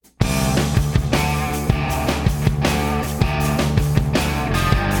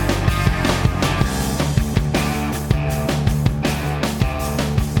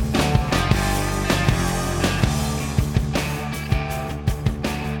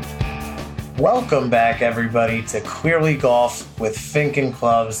Welcome back, everybody, to Clearly Golf with Fink and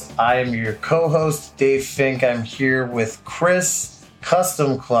Clubs. I am your co-host, Dave Fink. I'm here with Chris,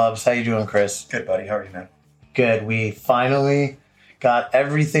 Custom Clubs. How you doing, Chris? Good, buddy. How are you, man? Good. We finally got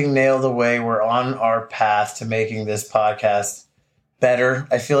everything nailed away. We're on our path to making this podcast better.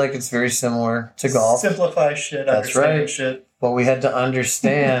 I feel like it's very similar to golf. Simplify shit. That's right. Shit. But we had to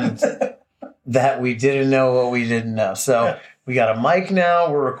understand that we didn't know what we didn't know. So we got a mic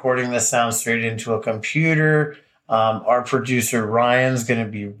now. We're recording this sound straight into a computer. Our producer, Ryan's going to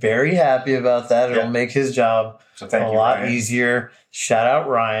be very happy about that. It'll make his job a lot easier. Shout out,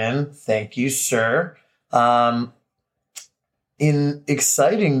 Ryan. Thank you, sir. In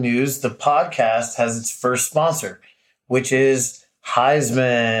exciting news, the podcast has its first sponsor, which is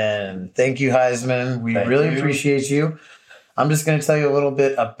Heisman. Thank you, Heisman. We really appreciate you. I'm just going to tell you a little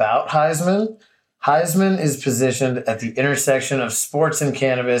bit about Heisman. Heisman is positioned at the intersection of sports and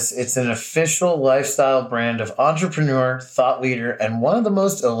cannabis. It's an official lifestyle brand of entrepreneur, thought leader, and one of the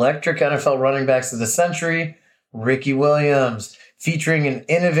most electric NFL running backs of the century, Ricky Williams, featuring an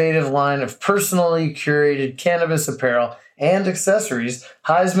innovative line of personally curated cannabis apparel and accessories.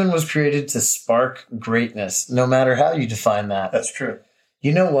 Heisman was created to spark greatness, no matter how you define that. That's true.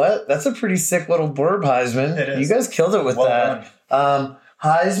 You know what? That's a pretty sick little blurb, Heisman. It is. You guys killed it with that.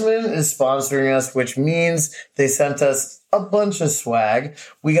 Heisman is sponsoring us, which means they sent us a bunch of swag.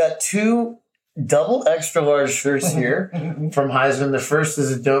 We got 2 double extra large shirts here from Heisman. The first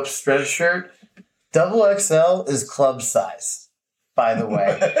is a dope stretch shirt. Double XL is club size, by the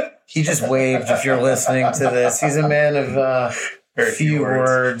way. He just waved if you're listening to this. He's a man of few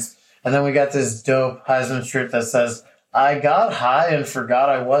words. And then we got this dope Heisman shirt that says, I got high and forgot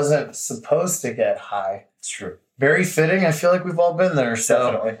I wasn't supposed to get high. It's true. Very fitting. I feel like we've all been there.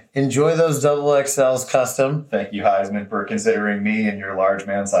 So definitely. Enjoy those double XLs custom. Thank you, Heisman, for considering me and your large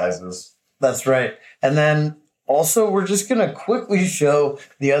man sizes. That's right. And then also we're just going to quickly show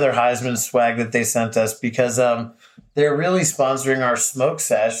the other Heisman swag that they sent us because they're really sponsoring our smoke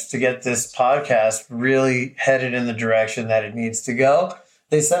sesh to get this podcast really headed in the direction that it needs to go.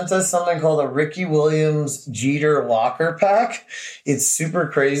 They sent us something called a Ricky Williams Jeter locker pack. It's super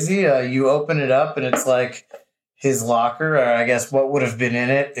crazy. You open it up and it's like his locker, or I guess what would have been in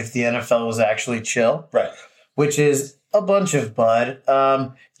it if the NFL was actually chill. Right. Which is a bunch of bud.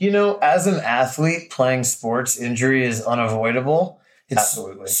 As an athlete playing sports, injury is unavoidable. It's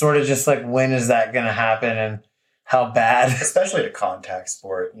Absolutely. Sort of just like, when is that going to happen and how bad? Especially a contact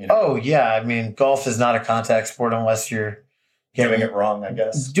sport. Oh, yeah. I mean, golf is not a contact sport unless you're doing it wrong, I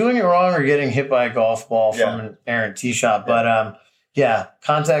guess. Doing it wrong or getting hit by a golf ball from an errant tee shot. But,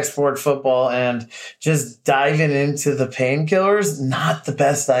 contact sport, football, and just diving into the painkillers, not the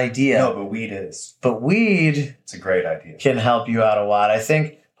best idea. No, but weed is. But weed... It's a great idea. Can help you out a lot. I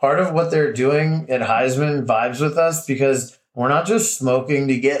think part of what they're doing at Heisman vibes with us because we're not just smoking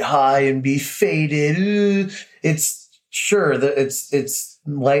to get high and be faded. It's sure that it's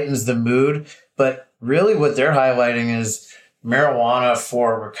lightens the mood, but really what they're highlighting is marijuana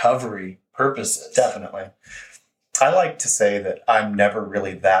for recovery purposes. Definitely. I like to say that I'm never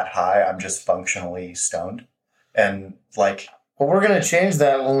really that high. I'm just functionally stoned. And well, we're going to change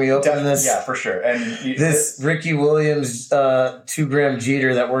that when we open this. Yeah, for sure. And this Ricky Williams 2-gram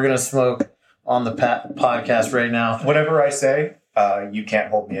Jeter that we're going to smoke on the podcast right now. Whatever I say, you can't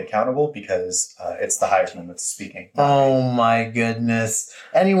hold me accountable because it's the Heisman that's speaking. Oh, my goodness.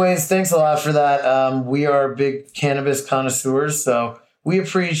 Anyways, thanks a lot for that. We are big cannabis connoisseurs, so we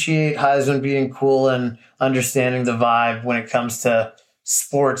appreciate Heisman being cool and understanding the vibe when it comes to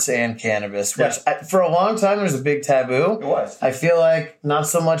sports and cannabis, which for a long time was a big taboo. It was. I feel like not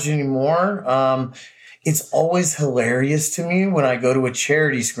so much anymore. It's always hilarious to me when I go to a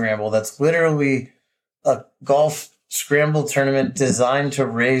charity scramble that's literally a golf scramble tournament designed to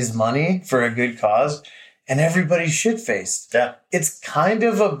raise money for a good cause, and everybody's shit-faced. Yeah. It's kind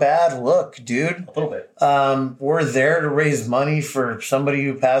of a bad look, dude. A little bit. We're there to raise money for somebody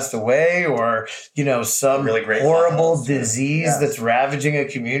who passed away or, some really great horrible disease that's ravaging a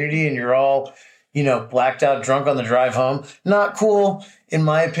community, and you're all, blacked out drunk on the drive home. Not cool. In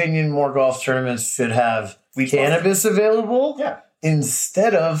my opinion, more golf tournaments should have cannabis available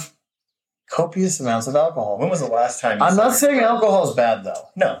instead of copious amounts of alcohol. When was the last time I'm not saying alcohol is bad, though.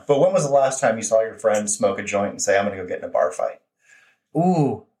 No, but when was the last time you saw your friend smoke a joint and say, I'm going to go get in a bar fight?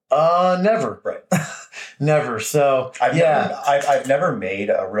 Ooh, never. Right. Never. So, I've never made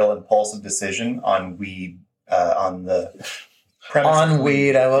a real impulsive decision on weed, on the premise on of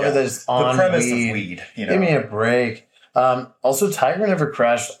weed. I love it that it's on the premise weed. of weed. Give me a break. Also, Tiger never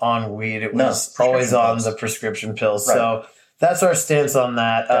crashed on weed. It was always on the prescription pills. Right. So that's our stance on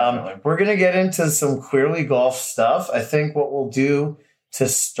that. Definitely. We're going to get into some Clearly Golf stuff. I think what we'll do to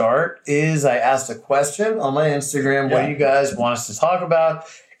start is I asked a question on my Instagram. What do you guys want us to talk about?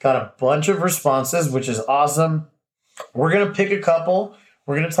 Got a bunch of responses, which is awesome. We're going to pick a couple.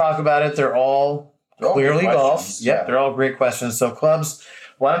 We're going to talk about it. They're all Clearly Golf. Yep, they're all great questions. So, Clubs,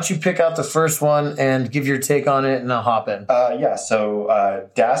 why don't you pick out the first one and give your take on it, and I'll hop in. So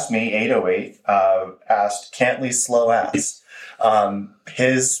DasMe808 asked Cantley's slow ass.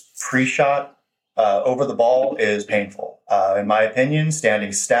 His pre-shot over the ball is painful. In my opinion,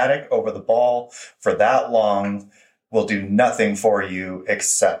 standing static over the ball for that long will do nothing for you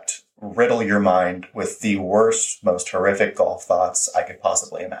except riddle your mind with the worst, most horrific golf thoughts I could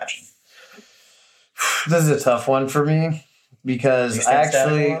possibly imagine. This is a tough one for me because I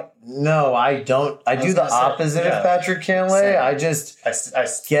don't. I do the opposite of Patrick Cantlay. I just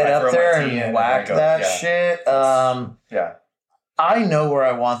get up there and whack that shit. I know where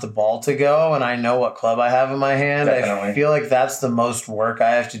I want the ball to go, and I know what club I have in my hand. Definitely. I feel like that's the most work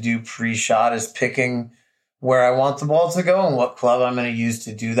I have to do pre-shot is picking where I want the ball to go and what club I'm going to use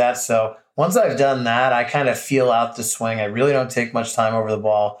to do that. So once I've done that, I kind of feel out the swing. I really don't take much time over the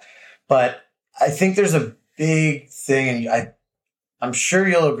ball. But I think there's a big thing, and I'm sure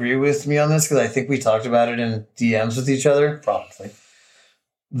you'll agree with me on this because I think we talked about it in DMs with each other. Probably.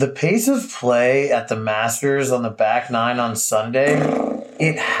 The pace of play at the Masters on the back nine on Sunday,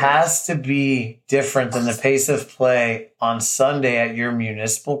 it has to be different than the pace of play on Sunday at your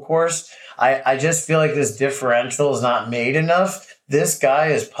municipal course. I just feel like this differential is not made enough. This guy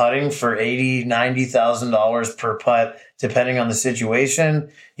is putting for $80,000, $90,000 per putt, depending on the situation.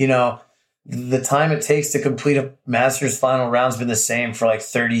 You know, the time it takes to complete a Masters final round's been the same for like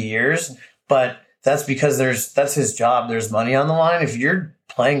 30 years, but that's because that's his job. There's money on the line. If you're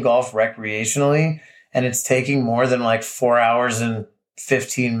playing golf recreationally and it's taking more than like 4 hours and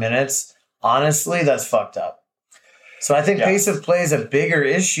 15 minutes, honestly, that's fucked up. So I think pace of play is a bigger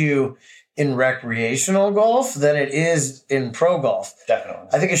issue in recreational golf than it is in pro golf. Definitely.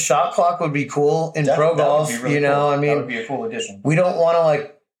 I think a shot clock would be cool in pro golf. Really cool. I mean, that would be a cool addition. We don't want to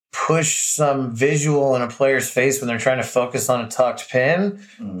like push some visual in a player's face when they're trying to focus on a tucked pin,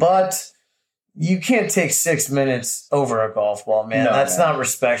 but you can't take 6 minutes over a golf ball, man. That's not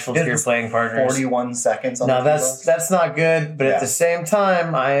respectful to your playing partners. 41 seconds on the that's not good. But at the same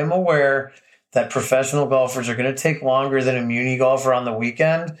time, I am aware that professional golfers are going to take longer than a muni golfer on the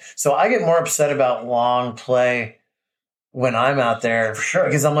weekend. So I get more upset about long play when I'm out there. For sure.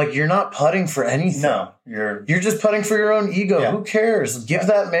 Because I'm like, you're not putting for anything. No. You're just putting for your own ego. Yeah. Who cares? Give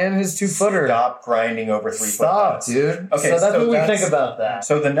that man his 2-footer. Stop grinding over 3 foot. Stop, dude. Okay, so that's what we think about that.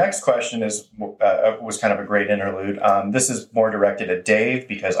 So the next question was kind of a great interlude. This is more directed at Dave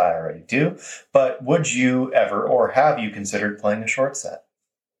because I already do. But would you ever or have you considered playing a short set?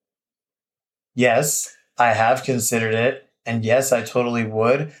 Yes, I have considered it. And yes, I totally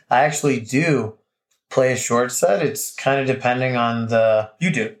would. I actually do play a short set. It's kind of depending on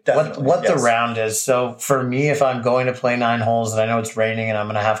what the round is. So for me, if I'm going to play 9 holes and I know it's raining and I'm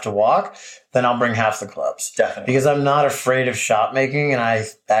going to have to walk, then I'll bring half the clubs. Definitely. Because I'm not afraid of shot making and I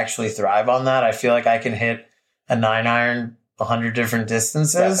actually thrive on that. I feel like I can hit a 9-iron 100 different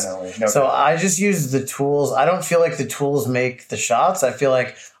distances. Definitely. I just use the tools. I don't feel like the tools make the shots. I feel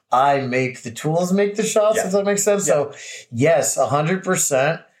like I make the tools make the shots, if that makes sense. So yes,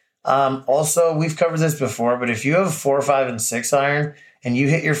 100%. Also, we've covered this before, but if you have a 4, 5, and 6 iron and you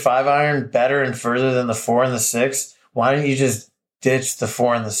hit your 5-iron better and further than the 4 and the 6, why don't you just ditch the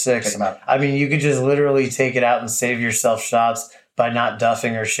 4 and the 6? I mean, you could just literally take it out and save yourself shots by not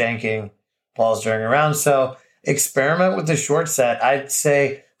duffing or shanking balls during a round. So experiment with the short set. I'd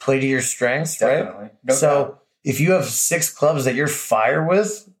say play to your strengths, right? No doubt. If you have 6 clubs that you're fire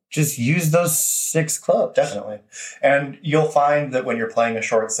with, just use those 6 clubs. Definitely. And you'll find that when you're playing a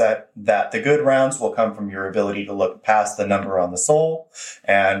short set, that the good rounds will come from your ability to look past the number on the sole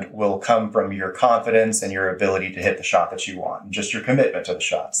and will come from your confidence and your ability to hit the shot that you want, and just your commitment to the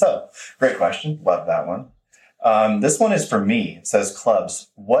shot. So, great question. Love that one. This one is for me. It says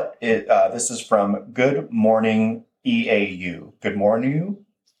clubs. This is from Good Morning EAU. Good morning.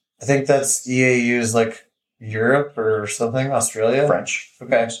 I think that's EAU is like Europe or something, Australia? French.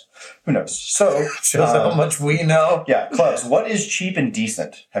 Okay. Who knows? So, shows how much we know. Yeah, clubs. What is cheap and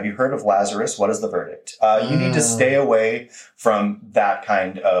decent? Have you heard of Lazarus? What is the verdict? You need to stay away from that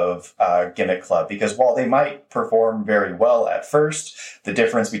kind of gimmick club because while they might perform very well at first, the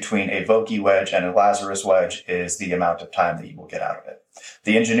difference between a Vokey wedge and a Lazarus wedge is the amount of time that you will get out of it.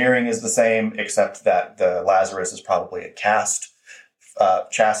 The engineering is the same, except that the Lazarus is probably a cast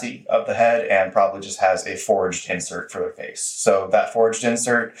chassis of the head and probably just has a forged insert for the face. So that forged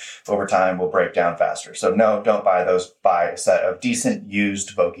insert over time will break down faster. So no, don't buy those. Buy a set of decent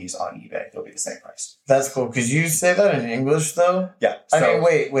used Vokies on eBay. They'll be the same price. That's cool. Could you say that in English though? Yeah. I mean,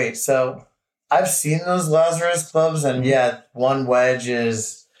 wait. So I've seen those Lazarus clubs, and yeah, one wedge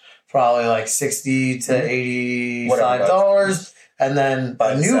is probably like $60 to $85, and then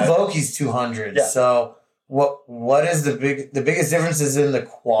a new Vokie's $200. Yeah. So what is the biggest difference is in the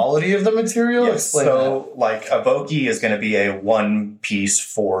quality of the material? Yes. So like a Vokie is going to be a one-piece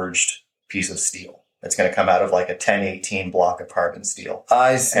forged piece of steel. It's going to come out of like a 1018 block of carbon steel.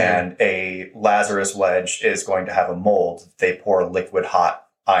 I see. And a Lazarus wedge is going to have a mold they pour liquid hot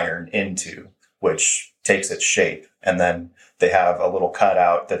iron into, which takes its shape. And then they have a little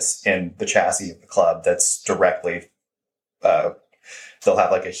cutout that's in the chassis of the club that's directly, they'll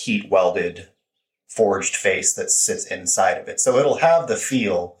have like a heat welded forged face that sits inside of it. So it'll have the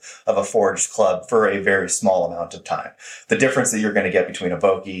feel of a forged club for a very small amount of time. The difference that you're going to get between a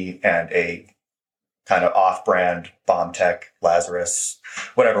Vokie and a kind of off-brand Bomb Tech, Lazarus,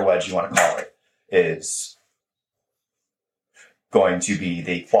 whatever wedge you want to call it, is going to be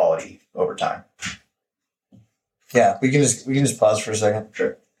the quality over time. Yeah, we can just pause for a second.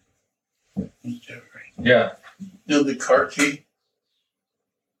 Sure. Yeah. Do the car key?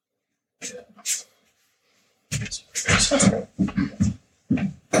 Yeah.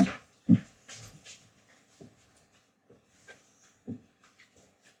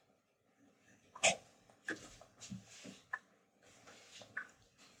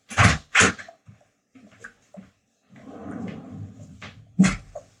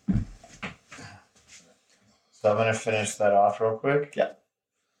 So I'm going to finish that off real quick. Yeah.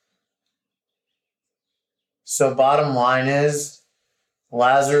 So bottom line is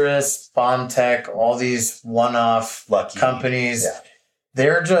Lazarus, Bomb Tech, all these one-off companies,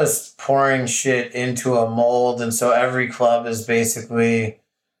 they're just pouring shit into a mold. And so every club is basically...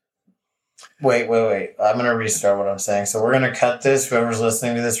 Wait. I'm going to restart what I'm saying. So we're going to cut this. Whoever's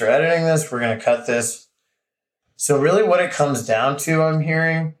listening to this or editing this, we're going to cut this. So really what it comes down to, I'm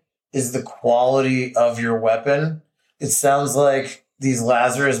hearing, is the quality of your weapon. It sounds like these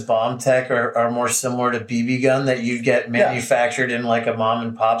Lazarus Bomb Tech are more similar to BB gun that you'd get manufactured in like a mom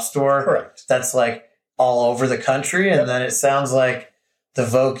and pop store. Correct. That's like all over the country. And then it sounds like the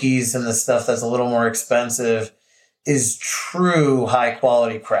Vokies and the stuff that's a little more expensive is true high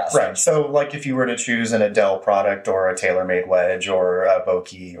quality craftsmanship. Right. So like if you were to choose an Adele product or a TaylorMade wedge or a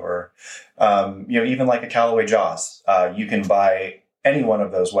Vokie or, even like a Callaway Jaws, you can buy any one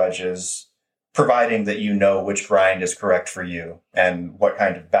of those wedges, providing that you know which grind is correct for you and what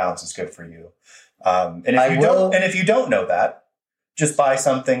kind of bounce is good for you. And if you don't know that, just buy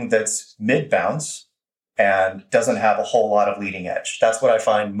something that's mid bounce and doesn't have a whole lot of leading edge. That's what I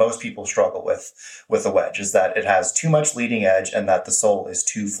find most people struggle with a wedge, is that it has too much leading edge and that the sole is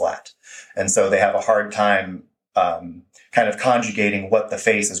too flat. And so they have a hard time kind of conjugating what the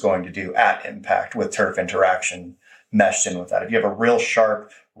face is going to do at impact with turf interaction meshed in with that. If you have a real sharp,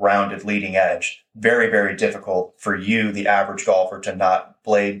 rounded leading edge, very, very difficult for you, the average golfer, to not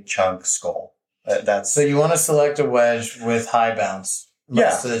blade chunk skull. So you want to select a wedge with high bounce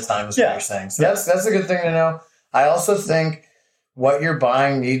most of the time is what you're saying. So that's a good thing to know. I also think what you're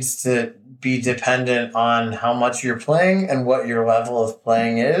buying needs to be dependent on how much you're playing and what your level of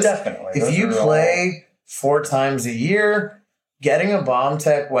playing is. Definitely. If you play 4 times a year, getting a Bomb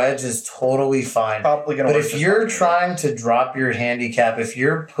Tech wedge is totally fine. Probably going to work. But if you're trying to drop your handicap, if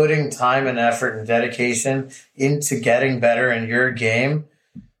you're putting time and effort and dedication into getting better in your game,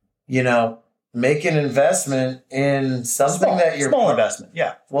 make an investment in something that you're... Small investment,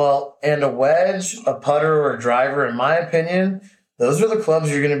 yeah. Well, and a wedge, a putter, or a driver, in my opinion, those are the clubs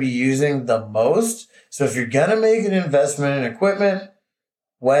you're going to be using the most. So if you're going to make an investment in equipment,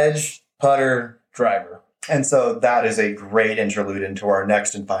 wedge, putter, driver. And so that is a great interlude into our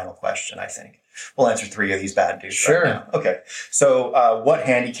next and final question, I think. We'll answer 3 of these bad dudes right now. Okay. So what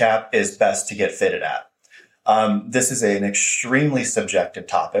handicap is best to get fitted at? This is an extremely subjective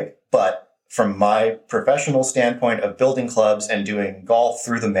topic, but from my professional standpoint of building clubs and doing golf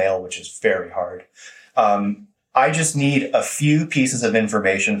through the mail, which is very hard, I just need a few pieces of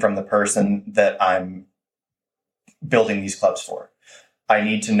information from the person that I'm building these clubs for. I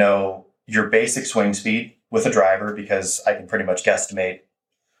need to know your basic swing speed with a driver, because I can pretty much guesstimate.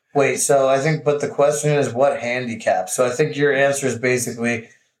 Wait, so I think, but the question is what handicap? So I think your answer is basically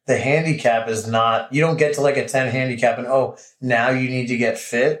the handicap is not, you don't get to like a 10 handicap and, now you need to get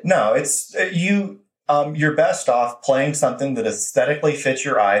fit. No, it's You're best off playing something that aesthetically fits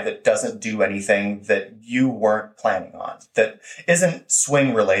your eye, that doesn't do anything that you weren't planning on, that isn't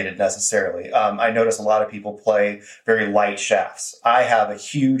swing related necessarily. I notice a lot of people play very light shafts. I have a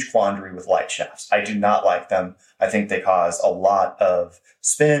huge quandary with light shafts. I do not like them. I think they cause a lot of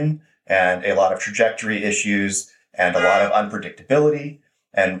spin and a lot of trajectory issues and a lot of unpredictability.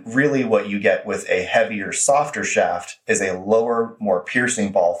 And really what you get with a heavier, softer shaft is a lower, more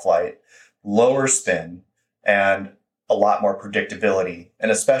piercing ball flight, lower spin, and a lot more predictability,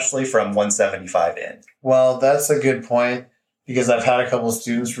 and especially from 175 in. Well, that's a good point, because I've had a couple of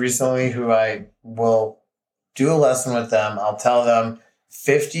students recently who I will do a lesson with them. I'll tell them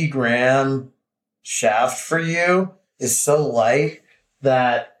 50-gram shaft for you is so light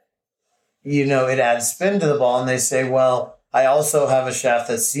that, you know, it adds spin to the ball. And they say, well, I also have a shaft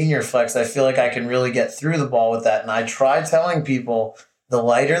that's senior flex. I feel like I can really get through the ball with that. And I try telling people, the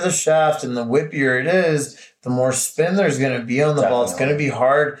lighter the shaft and the whippier it is, the more spin there's going to be on the ball. It's going to be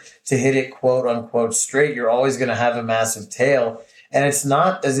hard to hit it, quote unquote, straight. You're always going to have a massive tail. And it's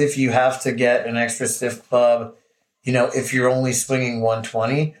not as if you have to get an extra stiff club, you know, if you're only swinging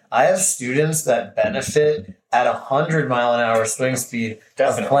 120. I have students that benefit at 100-mile-an-hour swing speed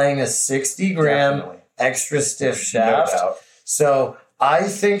of playing a 60-gram extra stiff shaft. No, so I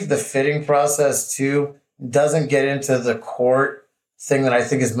think the fitting process, too, doesn't get into the court thing that I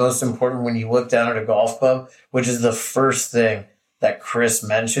think is most important when you look down at a golf club, which is the first thing that Chris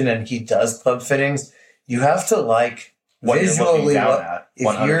mentioned, and he does club fittings. You have to like what visually,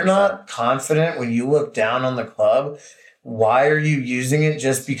 if you're not confident when you look down on the club, why are you using it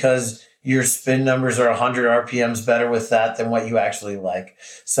just because your spin numbers are 100 RPMs better with that than what you actually like?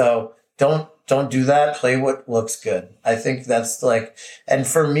 So don't do that. Play what looks good. I think that's like, and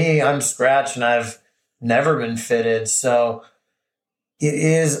for me, I'm scratch and I've never been fitted. So it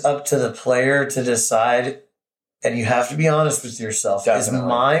is up to the player to decide, and you have to be honest with yourself. Definitely. Is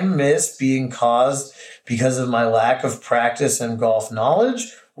my miss being caused because of my lack of practice and golf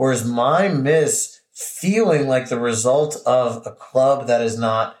knowledge, or is my miss feeling like the result of a club that is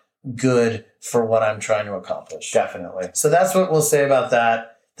not good for what I'm trying to accomplish? Definitely. So that's what we'll say about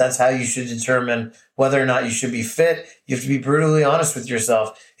that. That's how you should determine whether or not you should be fit. You have to be brutally honest with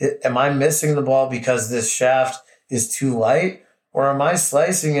yourself. Am I missing the ball because this shaft is too light? Or am I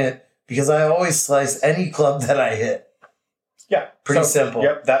slicing it because I always slice any club that I hit? Yeah. Pretty simple.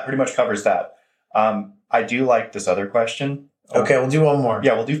 Yep, that pretty much covers that. I do like this other question. Okay, we'll do one more.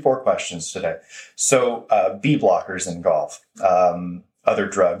 Yeah, we'll do 4 questions today. So, B blockers in golf, other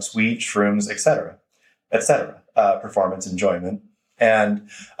drugs, weed, shrooms, etc., performance enjoyment. And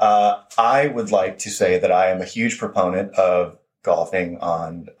I would like to say that I am a huge proponent of golfing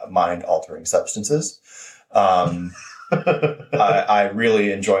on mind-altering substances. I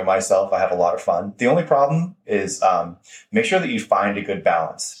really enjoy myself. I have a lot of fun. The only problem is make sure that you find a good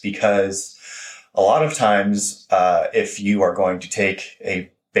balance, because a lot of times if you are going to take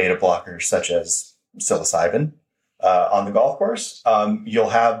a beta blocker such as psilocybin on the golf course,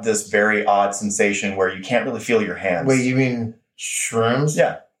 you'll have this very odd sensation where you can't really feel your hands. Wait, you mean shrooms?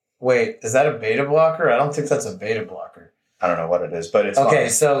 Yeah. Wait, is that a beta blocker? I don't think that's a beta blocker. I don't know what it is, but it's okay. fine.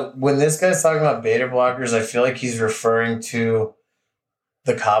 So when this guy's talking about beta blockers, I feel like he's referring to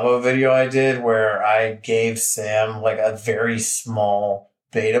the Cabo video I did where I gave Sam like a very small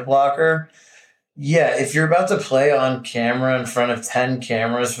beta blocker. Yeah, if you're about to play on camera in front of 10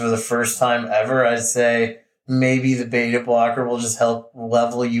 cameras for the first time ever, I'd say maybe the beta blocker will just help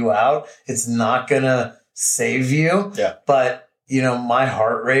level you out. It's not going to save you. Yeah. But you know, my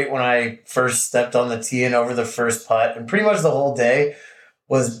heart rate when I first stepped on the tee and over the first putt, and pretty much the whole day,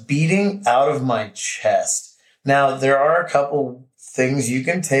 was beating out of my chest. Now, there are a couple things you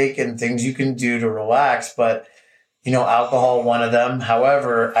can take and things you can do to relax, but, you know, alcohol, one of them.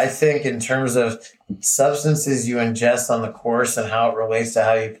 However, I think in terms of substances you ingest on the course and how it relates to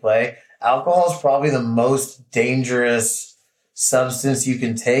how you play, alcohol is probably the most dangerous substance you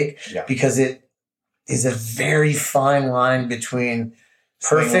can take because it is a very fine line between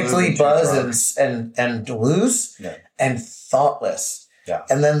perfectly buzzed and loose and thoughtless. Yeah.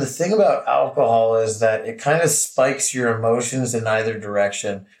 And then the thing about alcohol is that it kind of spikes your emotions in either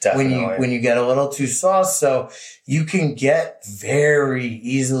direction. Definitely. when you get a little too sauced. So you can get very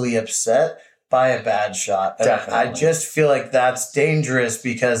easily upset by a bad shot. And I just feel like that's dangerous,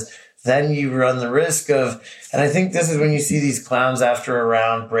 because then you run the risk of, and I think this is when you see these clowns after a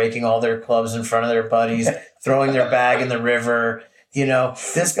round breaking all their clubs in front of their buddies, throwing their bag in the river. You know,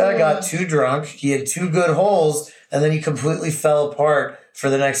 this guy got too drunk. He had 2 good holes, and then he completely fell apart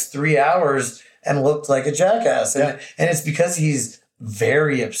for the next 3 hours and looked like a jackass. And it's because he's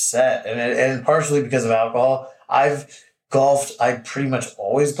very upset. And partially because of alcohol. I've golfed. I pretty much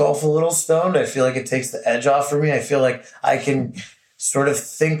always golf a little stoned. I feel like it takes the edge off for me. I feel like I can sort of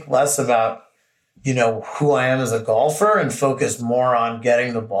think less about, who I am as a golfer and focus more on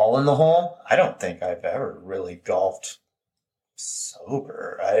getting the ball in the hole. I don't think I've ever really golfed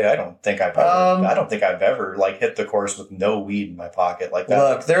sober. I don't think I've ever like hit the course with no weed in my pocket like that.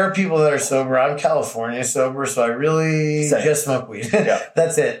 Look, there are people that are sober. I'm California sober, so I really just smoke weed. Yeah.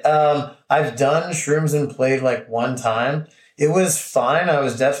 That's it. I've done shrooms and played like one time. It was fine. I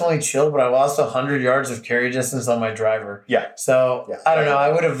was definitely chill, but I lost 100 yards of carry distance on my driver. Yeah. So I don't know.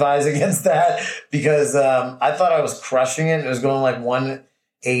 I would advise against that because I thought I was crushing it. It was going like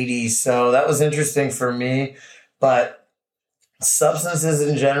 180. So that was interesting for me. But substances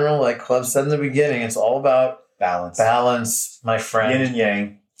in general, like Club said in the beginning, it's all about balance, my friend. Yin and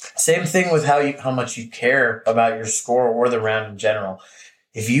yang. Same thing with how much you care about your score or the round in general.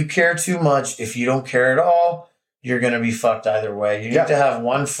 If you care too much, if you don't care at all, you're going to be fucked either way. You need to have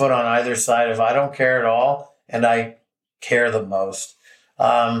one foot on either side. If I don't care at all and I care the most.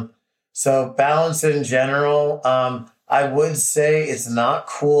 So balance in general. I would say it's not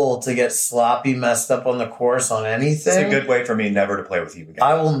cool to get sloppy, messed up on the course on anything. It's a good way for me never to play with you again.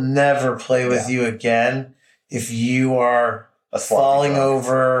 I will never play with you again if you are falling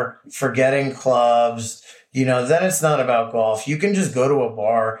over, forgetting clubs. Then it's not about golf. You can just go to a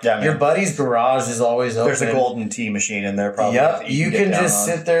bar. Yeah, your buddy's garage is always open. There's a golden tea machine in there probably. Yep. You can just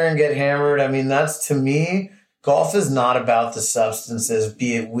sit there and get hammered. I mean, that's, to me, golf is not about the substances,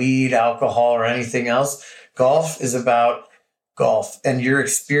 be it weed, alcohol, or anything else. Golf is about golf and your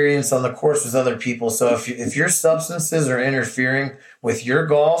experience on the course with other people. So if your substances are interfering with your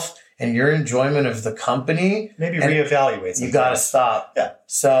golf and your enjoyment of the company, maybe reevaluate. You got to stop. Yeah.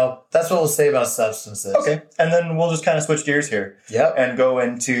 So that's what we'll say about substances. Okay. And then we'll just kind of switch gears here. Yep. And go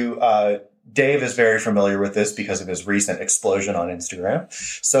into, Dave is very familiar with this because of his recent explosion on Instagram.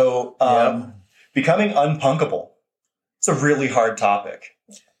 So, becoming unpunkable. It's a really hard topic.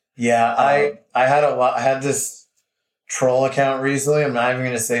 Yeah. I had this troll account recently. I'm not even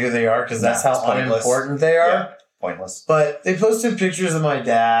going to say who they are because that's how unimportant they are. Yeah. Pointless. But they posted pictures of my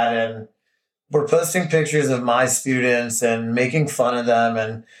dad and were posting pictures of my students and making fun of them.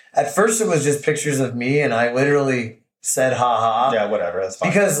 And at first it was just pictures of me and I literally said, ha ha. Yeah, whatever. That's fine.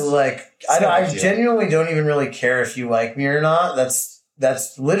 Because I genuinely don't even really care if you like me or not.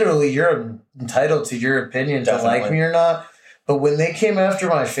 That's literally, you're entitled to your opinion to like me or not. But when they came after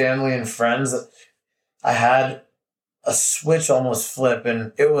my family and friends, I had a switch almost flip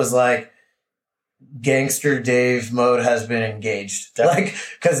and it was like, Gangster Dave mode has been engaged. Definitely.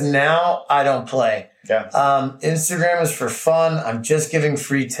 Because now I don't play. Yeah. Instagram is for fun. I'm just giving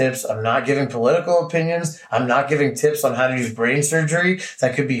free tips. I'm not giving political opinions. I'm not giving tips on how to use brain surgery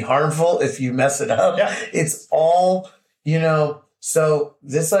that could be harmful if you mess it up. Yeah. It's all, so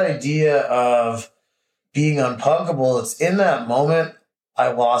this idea of being unpunkable, it's in that moment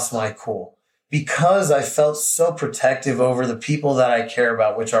I lost my cool. Because I felt so protective over the people that I care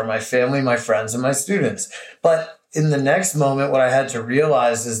about, which are my family, my friends, and my students. But in the next moment, what I had to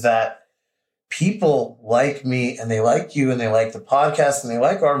realize is that people like me and they like you and they like the podcast and they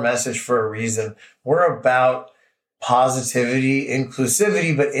like our message for a reason. We're about positivity,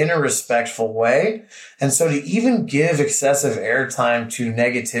 inclusivity, but in a respectful way. And so to even give excessive airtime to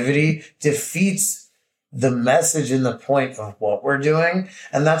negativity defeats the message and the point of what we're doing.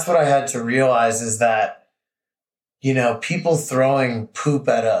 And that's what I had to realize is that, people throwing poop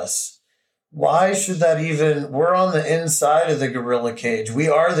at us. Why should that we're on the inside of the gorilla cage. We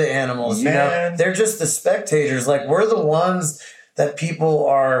are the animals, they're just the spectators. Like we're the ones that people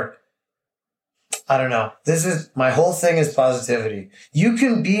are, I don't know. My whole thing is positivity. You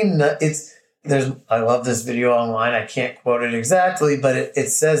can be, I love this video online. I can't quote it exactly, but it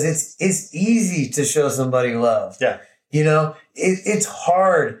says it's easy to show somebody love. Yeah. It's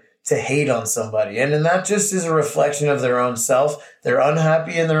hard to hate on somebody. And then that just is a reflection of their own self. They're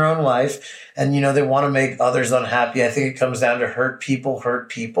unhappy in their own life. And, they want to make others unhappy. I think it comes down to hurt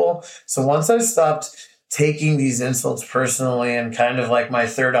people. So once I stopped taking these insults personally and kind of like my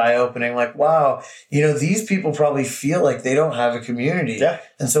third eye opening, like, wow, these people probably feel like they don't have a community. Yeah.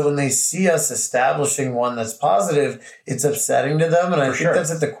 And so when they see us establishing one that's positive, it's upsetting to them. And I think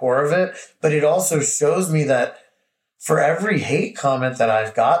that's at the core of it. But it also shows me that for every hate comment that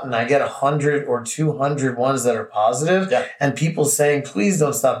I've gotten, I get 100 or 200 ones that are positive and people saying, please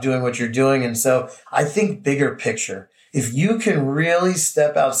don't stop doing what you're doing. And so I think bigger picture. If you can really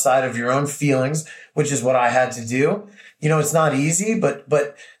step outside of your own feelings, which is what I had to do, it's not easy,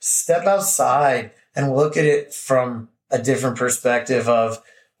 but step outside and look at it from a different perspective of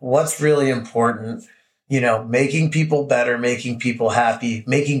what's really important. Making people better, making people happy,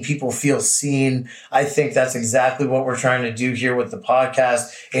 making people feel seen. I think that's exactly what we're trying to do here with the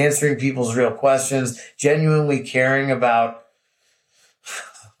podcast, answering people's real questions, genuinely caring about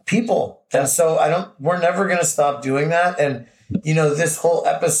people. And so we're never going to stop doing that. And, this whole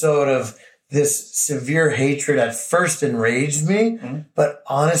episode of this severe hatred at first enraged me, but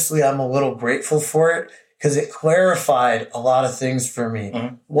honestly, I'm a little grateful for it, because it clarified a lot of things for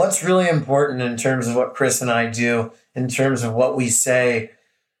me. What's really important in terms of what Chris and I do, in terms of what we say,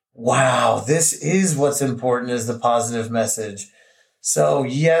 wow, this is what's important, is the positive message. So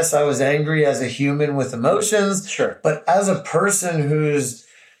yes, I was angry as a human with emotions, sure, but as a person who's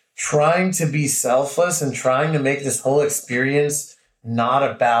trying to be selfless and trying to make this whole experience not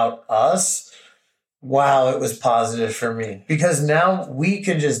about us, wow, it was positive for me, because now we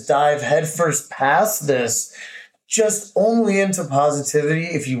can just dive headfirst past this, just only into positivity.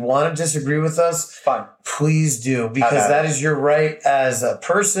 If you want to disagree with us, fine, please do, because that is your right as a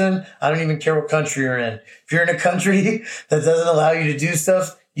person. I don't even care what country you're in. If you're in a country that doesn't allow you to do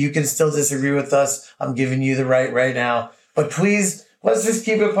stuff, you can still disagree with us. I'm giving you the right now. But please, let's just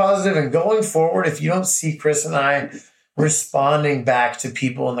keep it positive. And going forward, if you don't see Chris and I responding back to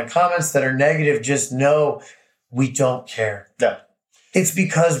people in the comments that are negative, just know we don't care. Yeah. It's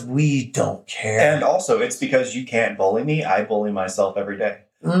because we don't care. And also, it's because you can't bully me. I bully myself every day.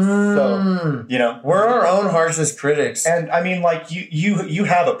 So, we're our own harshest critics. And I mean, like, you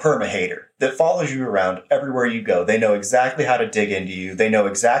have a perma-hater that follows you around everywhere you go. They know exactly how to dig into you. They know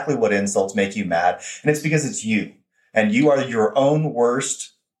exactly what insults make you mad. And it's because it's you. And you are your own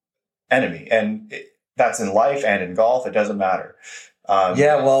worst enemy. And that's in life and in golf. It doesn't matter.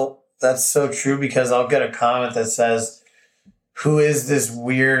 Well, that's so true, because I'll get a comment that says, who is this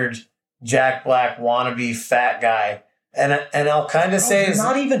weird Jack Black wannabe fat guy? And I'll kind of say, he's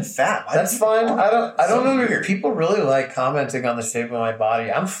not even fat. That's fine. I don't know. Weird. People really like commenting on the shape of my body.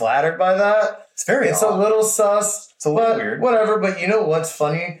 I'm flattered by that. It's odd. A little sus. It's a little weird. Whatever. But you know what's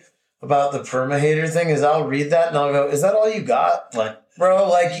funny about the perma-hater thing is I'll read that and I'll go, is that all you got? Like, bro,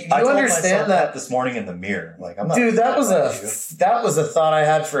 like, you understand that this morning in the mirror. Like, I'm not. Dude, that was a thought I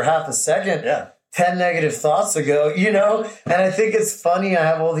had for half a second. Yeah. 10 negative thoughts ago, And I think it's funny. I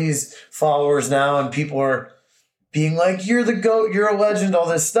have all these followers now, and people are being like, you're the GOAT, you're a legend, all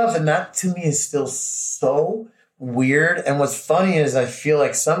this stuff. And that to me is still so weird. And what's funny is I feel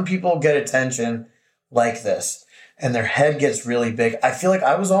like some people get attention like this and their head gets really big. I feel like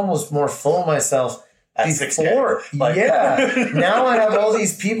I was almost more full of myself before. Yeah. Now I have all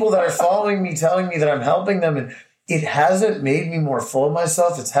these people that are following me, telling me that I'm helping them. And it hasn't made me more full of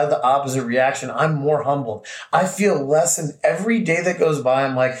myself. It's had the opposite reaction. I'm more humbled. I feel less, and every day that goes by,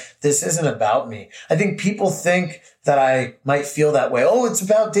 I'm like, this isn't about me. I think people think that I might feel that way. Oh, it's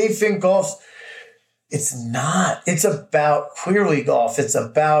about Dave Fink Golf. It's not. It's about Clearly Golf. It's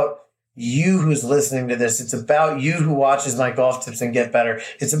about you who's listening to this. It's about you who watches my golf tips and get better.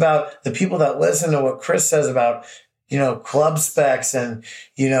 It's about the people that listen to what Chris says about, club specs and,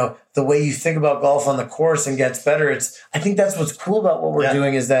 the way you think about golf on the course and gets better. I think that's what's cool about what we're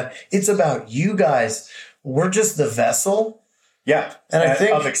doing, is that it's about you guys. We're just the vessel. Yeah. And I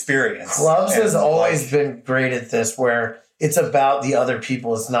think of experience. Clubs has always been great at this, where it's about the other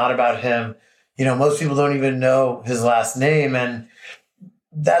people. It's not about him. Most people don't even know his last name, and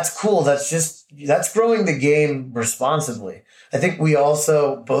that's cool. That's growing the game responsibly. I think we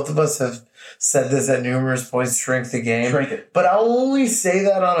also, both of us have said this at numerous points, shrink the game. Shrink it. But I'll only say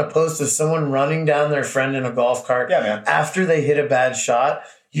that on a post of someone running down their friend in a golf cart after they hit a bad shot.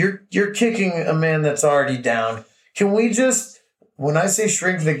 You're kicking a man that's already down. Can we just, when I say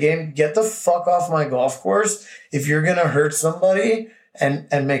shrink the game, get the fuck off my golf course if you're going to hurt somebody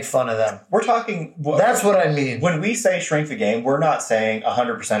and make fun of them. We're talking... That's what I mean. When we say shrink the game, we're not saying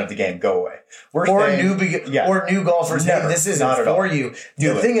 100% of the game go away. We're saying... Or new golfers, hey, this isn't for you.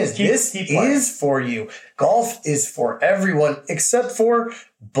 The thing is, this is for you. Golf is for everyone, except for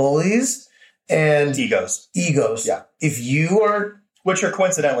bullies and... Egos. Yeah. If you are... Which are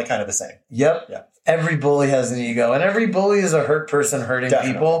coincidentally kind of the same. Yep. Yeah. Every bully has an ego, and every bully is a hurt person hurting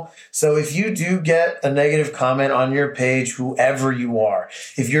people. So if you do get a negative comment on your page, whoever you are,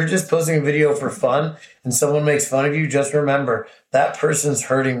 if you're just posting a video for fun and someone makes fun of you, just remember that person's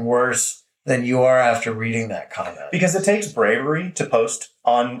hurting worse than you are after reading that comment. Because it takes bravery to post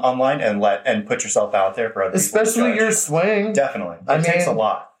online and put yourself out there for other people. Especially your swing. Definitely. It takes a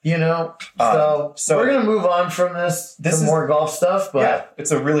lot. So we're going to move on from this to more golf stuff. But yeah,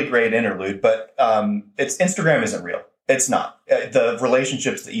 it's a really great interlude, but Instagram isn't real. It's not. The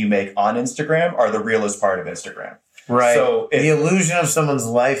relationships that you make on Instagram are the realest part of Instagram. Right. So the illusion of someone's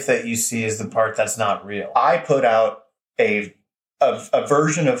life that you see is the part that's not real. I put out a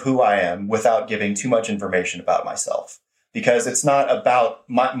version of who I am without giving too much information about myself, because it's not about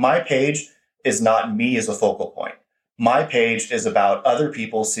my page is not me as a focal point. My page is about other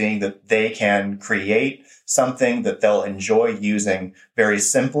people seeing that they can create something that they'll enjoy using very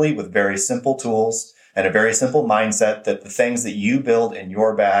simply with very simple tools and a very simple mindset, that the things that you build in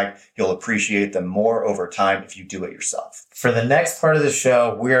your bag, you'll appreciate them more over time if you do it yourself. For the next part of the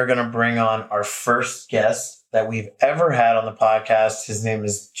show, we are going to bring on our first guest that we've ever had on the podcast. His name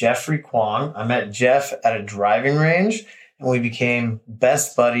is Jeffrey Kwong. I met Jeff at a driving range and we became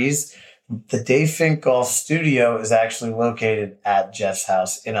best buddies. The Dave Fink Golf Studio is actually located at Jeff's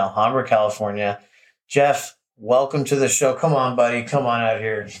house in Alhambra, California. Jeff, welcome to the show. Come on, buddy. Come on out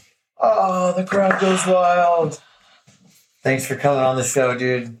here. Oh, the crowd goes wild. Thanks for coming on the show,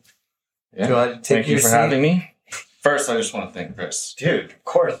 dude. Yeah. Thank you for having me. First, I just want to thank Chris. Dude, of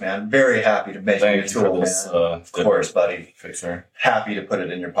course, man. Very happy to make you a tool, this, man. Of course, buddy. Fixer. Happy to put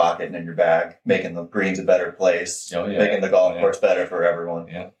it in your pocket and in your bag, making the greens a better place, making the golf course better for everyone.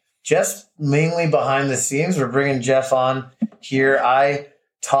 Yeah. Jeff's mainly behind the scenes. We're bringing Jeff on here. I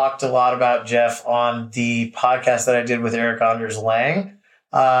talked a lot about Jeff on the podcast that I did with Eric Anders Lang.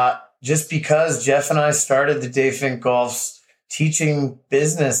 Just because Jeff and I started the Dave Fink Golf's teaching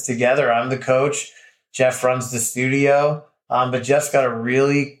business together. I'm the coach. Jeff runs the studio. But Jeff's got a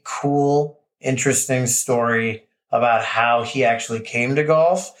really cool, interesting story about how he actually came to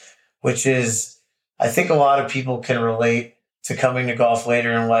golf, which is, I think a lot of people can relate to coming to golf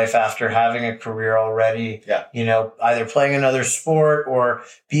later in life after having a career already, either playing another sport or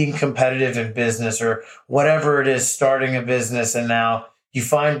being competitive in business or whatever it is, starting a business. And now you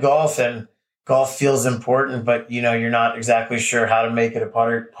find golf and golf feels important, but you're not exactly sure how to make it a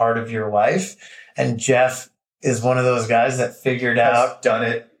part of your life. And Jeff is one of those guys that figured out, done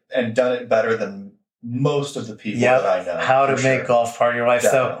it better than most of the people that I know. How to make golf part of your life.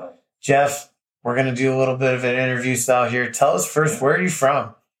 Definitely. So Jeff, we're going to do a little bit of an interview style here. Tell us first, where are you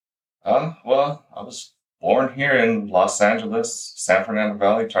from? Well, I was born here in Los Angeles, San Fernando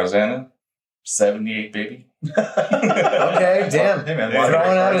Valley, Tarzana, 78, baby. Okay, damn. Hey, man,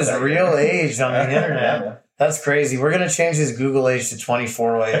 throwing out his real age on the internet. That's crazy. We're going to change his Google age to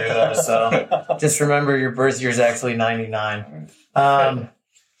 24 later, though. So just remember your birth year is actually 99.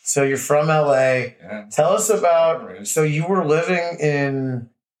 So you're from LA. Yeah. Tell us about, so you were living in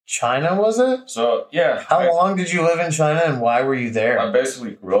China, was it? So, yeah. How long did you live in China and why were you there? I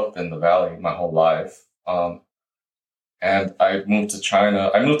basically grew up in the Valley my whole life. And I moved to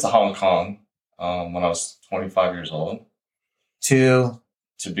China. I moved to Hong Kong when I was 25 years old. To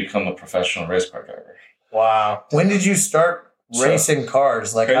become a professional race car driver. Wow. When did you start racing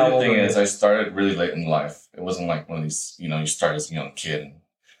cars? Like, how old? The thing is, I started really late in life. It wasn't like one of these, you start as a young kid.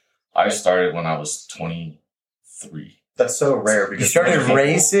 I started when I was 23. That's so rare. Because you started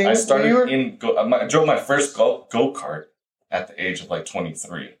racing? I started I drove my first go-kart at the age of like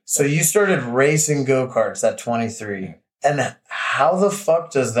 23. So you started racing go-karts at 23. Yeah. And how the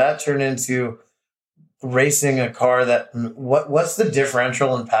fuck does that turn into racing a car what's the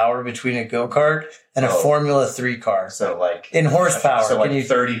differential in power between a go-kart and a Formula 3 car? So like in horsepower. So like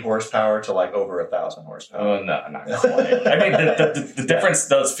 30 horsepower to like over 1,000 horsepower. Oh, no, not quite. I mean, the difference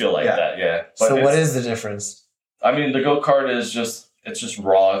does feel like that, yeah. But so what is the difference? I mean, the go-kart is just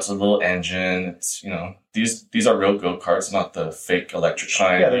raw. It's a little engine. It's, these are real go-karts, not the fake electric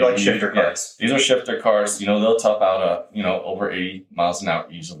kind. Yeah, they're like shifter carts. These are shifter cars. They'll top out over 80 miles an hour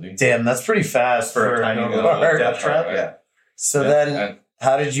easily. Damn, that's pretty fast for a tiny go-kart. Death trap, yeah. So then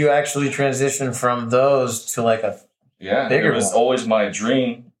how did you actually transition from those to like a bigger it was one? Always my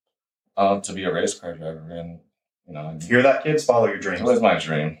dream to be a race car driver. And, hear that, kids? Follow your dreams. It was my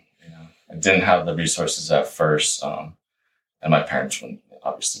dream. I didn't have the resources at first. And my parents wouldn't.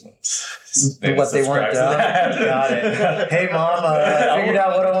 Obviously, they weren't done. Got it. Hey, Mom, I figured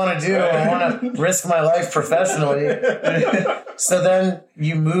out what I want to do. I want to risk my life professionally. So then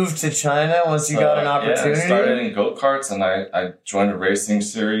you moved to China once you got an opportunity? I started in go-karts, and I joined a racing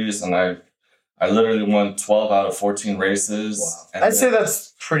series, and I literally won 12 out of 14 races. Wow. I'd say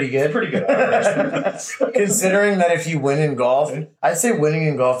that's pretty good. Pretty good. Considering that if you win in golf, I'd say winning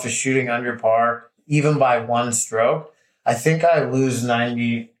in golf is shooting under par, even by one stroke. I think I lose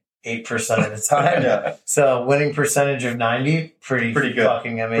 98% of the time. Yeah. So winning percentage of 90, pretty good.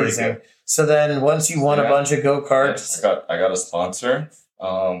 Fucking amazing. Pretty good. So then once you won a bunch of go-karts. I got a sponsor.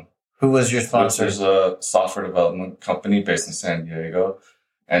 Who was your sponsor? There's a software development company based in San Diego,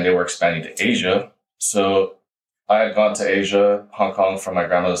 and they were expanding to Asia. So I had gone to Asia, Hong Kong, for my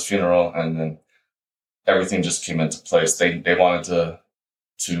grandmother's funeral, and then everything just came into place. They wanted to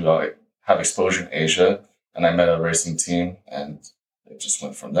have exposure in Asia, and I met a racing team, and it just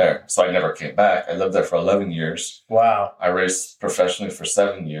went from there. So I never came back. I lived there for 11 years. Wow. I raced professionally for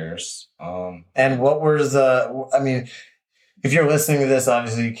 7 years. And what was I mean, if you're listening to this,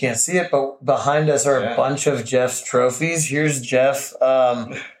 obviously you can't see it, but behind us are a bunch of Jeff's trophies. Here's Jeff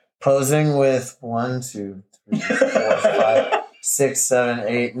posing with 1, 2, 3, 4, 5, 6, 7,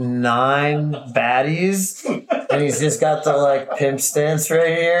 8, 9 baddies. And he's just got the like pimp stance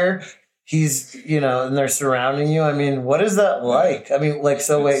right here. He's, and they're surrounding you. I mean, what is that like? I mean, like,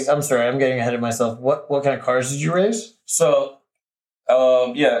 so wait, I'm sorry, I'm getting ahead of myself. What kind of cars did you race? So,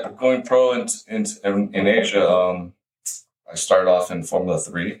 going pro in Asia, I started off in Formula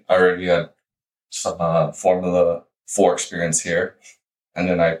 3. I already had some Formula 4 experience here. And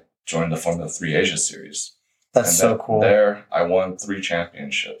then I joined the Formula 3 Asia Series. That's so cool. There, I won 3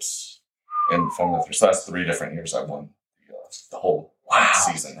 championships in Formula 3. So that's 3 different years I won the whole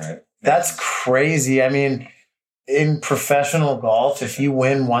season, right? That's crazy. I mean, in professional golf, if you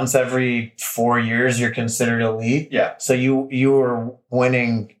win once every 4 years, you're considered elite. Yeah. So you were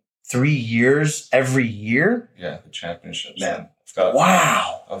winning 3 years every year? Yeah, the championships. Man. I've got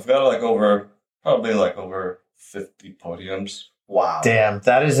probably over 50 podiums. Wow. Damn,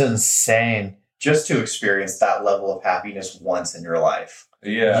 that is insane. Just to experience that level of happiness once in your life.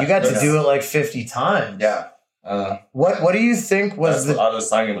 Yeah. You got to do it like 50 times. Yeah. What do you think was what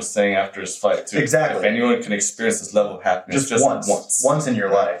Adesanya was saying after his fight too? Exactly. If anyone can experience this level of happiness just once in your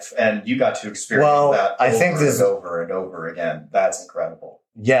life, and you got to experience that over and over again. That's incredible.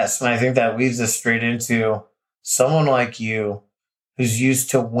 Yes, and I think that leads us straight into someone like you who's used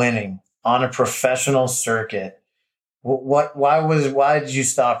to winning on a professional circuit. Why did you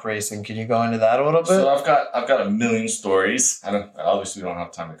stop racing? Can you go into that a little bit? So I've got a million stories. Obviously we don't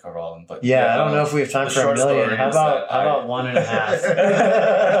have time to cover all of them, but I don't know if we have time for a million. How about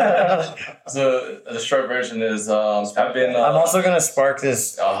 1.5? So the short version is I've been. I'm also going to spark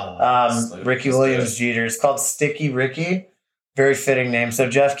this Ricky Williams Jeter. It's called Sticky Ricky. Very fitting name. So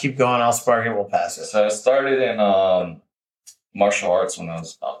Jeff, keep going. I'll spark it. We'll pass it. So I started in martial arts when I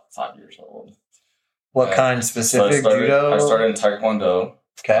was about 5 years old. What kind specific? Judo? I started in Taekwondo.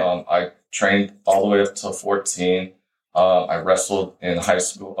 Okay. I trained all the way up to 14. I wrestled in high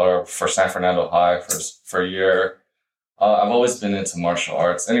school for San Fernando High for a year. I've always been into martial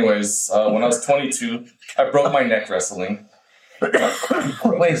arts. Anyways, when I was 22, I broke my neck wrestling.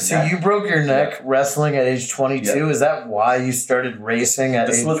 Wait, so you broke your neck wrestling at age 22? Yeah. Is that why you started racing at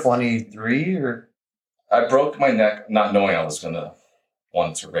age 23? Or I broke my neck not knowing I was going to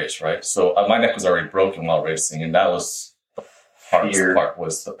want to race, right? So my neck was already broken while racing, and that was the hardest part,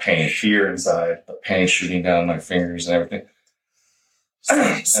 was the pain. Fear inside. The pain shooting down my fingers and everything.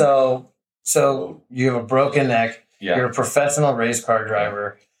 So you have a broken neck. Yeah. You're a professional race car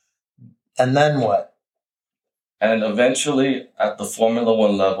driver. And then what? And eventually, at the Formula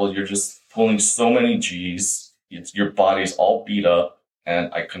 1 level, you're just pulling so many G's. Your body's all beat up,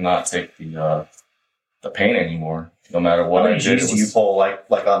 and I could not take the pain anymore. No matter what I did. How many G's do you pull like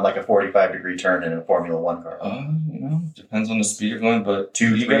on like a 45-degree turn in a Formula 1 car? Depends on the speed you're going, but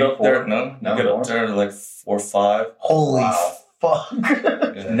 2, 3, get up 4. There. No, you get up there to like 4 or 5. Holy fuck!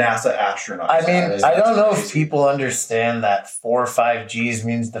 NASA astronaut. I mean, I don't know if people understand that 4 or 5 G's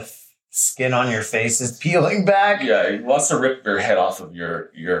means the skin on your face is peeling back. Yeah, it wants to rip your head off of your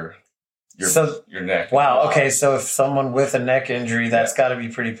neck. Wow. Okay, so if someone with a neck injury, that's got to be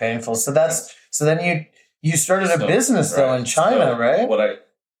pretty painful. So then you started a business though in China, right? What I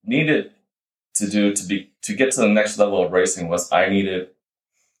needed to do to get to the next level of racing was I needed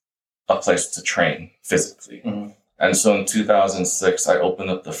a place to train physically. Mm-hmm. And so in 2006, I opened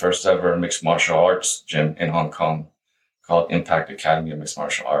up the first ever mixed martial arts gym in Hong Kong called Impact Academy of Mixed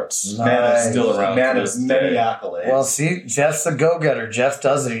Martial Arts. Nice. Still around. Man of many accolades. Well, see, Jeff's a go-getter. Jeff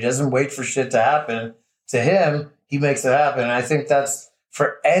does it. He doesn't wait for shit to happen. To him, he makes it happen. And I think that's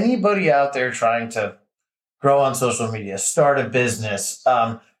for anybody out there trying to grow on social media, start a business,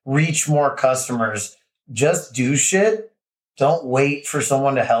 reach more customers, just do shit. Don't wait for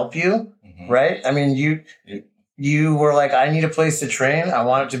someone to help you, right? I mean, you were like, I need a place to train. I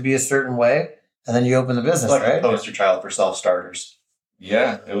want it to be a certain way. And then you open the business, like right? A poster child for self-starters.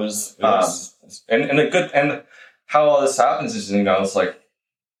 Yeah, it was and how all this happens is, it's like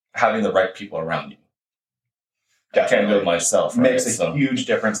having the right people around you. Definitely. I can't do it myself. Right? Makes a huge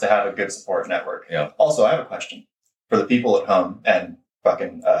difference to have a good support network. Yeah. Also, I have a question for the people at home and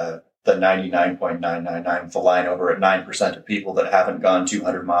fucking the 99.999, the line over at 9% of people that haven't gone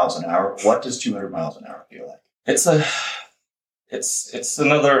 200 miles an hour. What does 200 miles an hour feel like? It's it's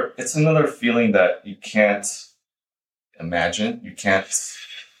another feeling that you can't imagine. You can't.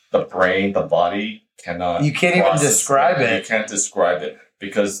 The brain, the body cannot. You can't even describe it. You can't describe it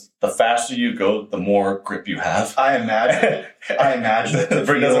because the faster you go, the more grip you have. I imagine it The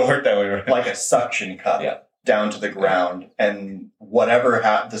brain doesn't work that way, right? like a suction cup Yeah. down to the ground, and whatever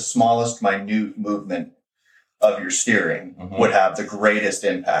the smallest minute movement of your steering would have the greatest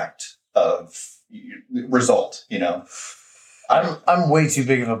impact of result. I'm way too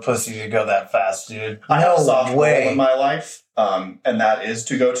big of a pussy to go that fast, dude. I have a soft goal way. in my life, and that is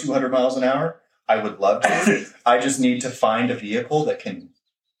to go 200 miles an hour. I would love to. I just need to find a vehicle that can.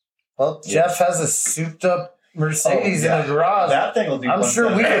 Well, Jeff has a souped up Mercedes in the garage. That thing will do. I'm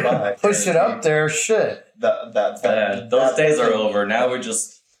sure we could push it up there. Shit. Those days are over. Now we're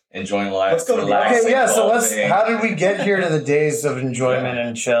just enjoying life. Let's go to relaxing, Okay, yeah. So golfing. how did we get here to the days of enjoyment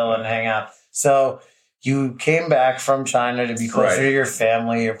and chill and hang out? So you came back from China to be closer to your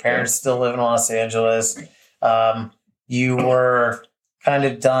family. Your parents still live in Los Angeles. You were kind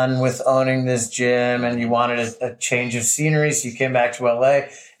of done with owning this gym and you wanted a change of scenery. So you came back to LA.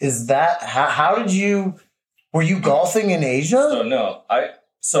 Is that, how did you, were you golfing in Asia? So no,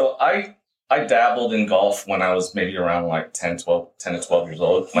 I dabbled in golf when I was maybe around like 10 to 12 years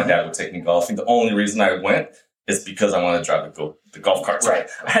old. My dad would take me golfing. The only reason I went is because I wanted to drive the golf carts. Right.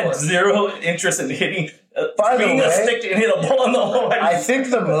 I had zero interest in hitting, By the swinging a way, stick and hit a ball on the hole. I think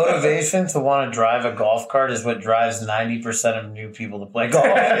the motivation to want to drive a golf cart is what drives 90% of new people to play golf.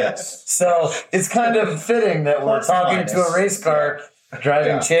 Yes. So it's kind of fitting that we're Plus talking minus. to a race car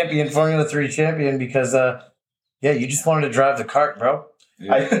driving champion, Formula 3 champion, because, you just wanted to drive the cart, bro.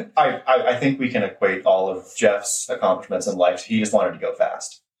 Yeah. I think we can equate all of Jeff's accomplishments in life. He just wanted to go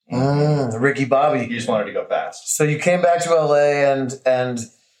fast. Ricky Bobby. He just wanted to go fast. So you came back to LA and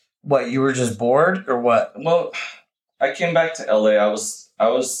what, you were just bored or what? Well, I came back to LA. I was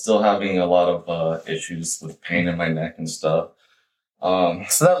still having a lot of issues with pain in my neck and stuff. So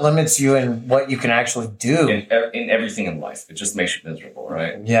that limits you in what you can actually do. In everything in life. It just makes you miserable,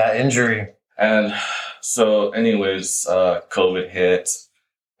 right? Yeah, injury. And so anyways, COVID hit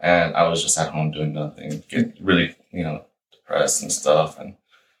and I was just at home doing nothing, getting really, depressed and stuff. And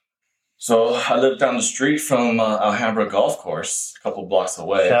so I lived down the street from Alhambra Golf Course, a couple blocks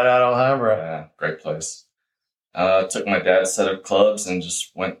away. Shout out Alhambra. Yeah, great place. Took my dad's set of clubs and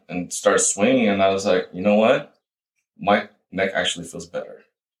just went and started swinging. And I was like, you know what? My neck actually feels better.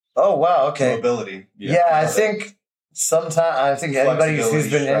 Oh, wow. Okay. Mobility. Yeah, I think anybody who's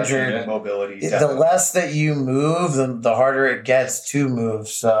been injured, mobility. the less that you move, the harder it gets to move.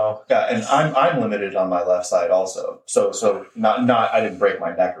 So yeah, and I'm limited on my left side also. So not I didn't break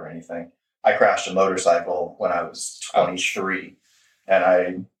my neck or anything. I crashed a motorcycle when I was 23, and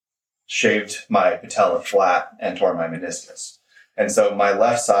I shaved my patella flat and tore my meniscus. And so my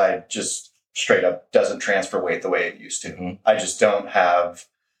left side just straight up doesn't transfer weight the way it used to. Mm-hmm. I just don't have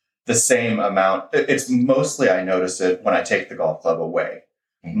the same amount. It's mostly, I notice it when I take the golf club away.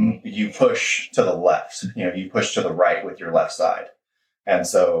 Mm-hmm. You push to the left, you push to the right with your left side. And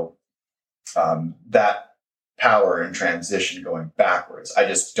so that power and transition going backwards, I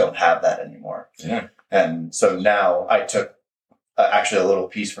just don't have that anymore. Yeah. And so now I took actually a little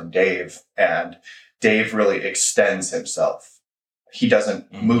piece from Dave, and Dave really extends himself. He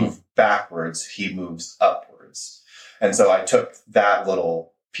doesn't move backwards, he moves upwards. And so I took that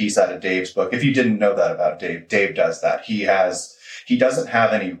little piece out of Dave's book. If you didn't know that about Dave, Dave does that. He doesn't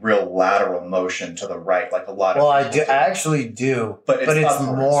have any real lateral motion to the right like a lot of people I actually do, but it's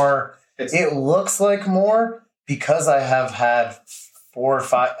upwards. more. It looks like more because I have had 4 or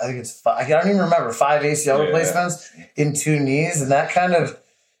 5. I think it's 5. I don't even remember 5 ACL replacements in 2 knees, and that kind of.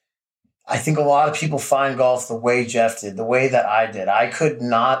 I think a lot of people find golf the way Jeff did, the way that I did. I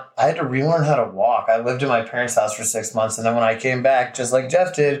had to relearn how to walk. I lived in my parents' house for 6 months. And then when I came back, just like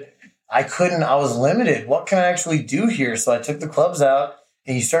Jeff did, I was limited. What can I actually do here? So I took the clubs out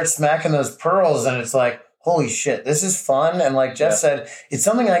and you start smacking those pearls and it's like, holy shit, this is fun. And like Jeff said, it's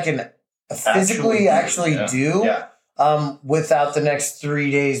something I can physically actually do without the next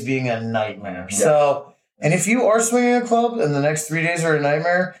 3 days being a nightmare. Yeah. So, and if you are swinging a club and the next 3 days are a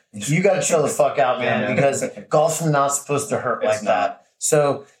nightmare, you got to chill the fuck out, man, because golf's not supposed to hurt like that.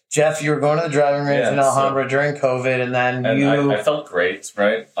 So, Jeff, you were going to the driving range in Alhambra during COVID, and then I felt great,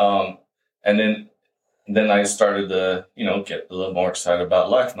 right? And then I started to, get a little more excited about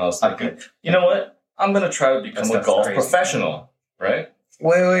life, and I was thinking, you know what? I'm going to try to become a golf professional, right?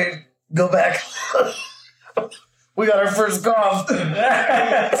 Wait, go back. We got our first cough.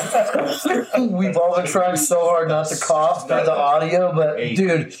 We've all been trying so hard not to cough through the audio, but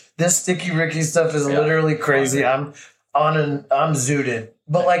dude, this Sticky Ricky stuff is literally crazy. I'm I'm zooted,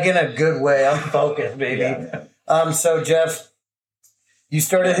 but like in a good way. I'm focused, baby. Yeah. So Jeff, you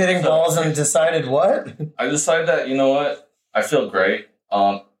started hitting balls and decided what? I decided that, you know what? I feel great.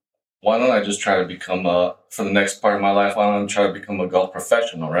 Why don't I just try to become for the next part of my life, why don't I try to become a golf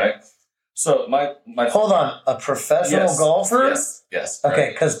professional, right? So my Hold on, a professional golfer? Yes. Okay,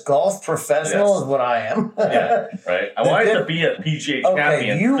 because golf professional is what I am. Yeah, right. I wanted to be a PGA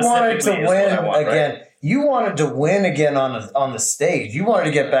champion. You wanted to win again. Right? You wanted to win again on the stage. You wanted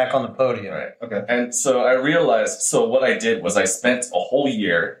to get back on the podium. Right. Okay. And so I realized. So what I did was I spent a whole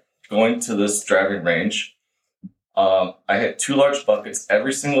year going to this driving range. I hit 2 large buckets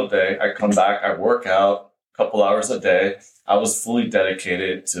every single day. I come back. I work out a couple hours a day. I was fully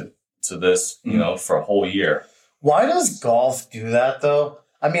dedicated to this, you know, for a whole year. Why does golf do that though?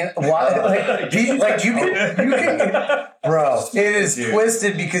 I mean, why? You can, bro. It is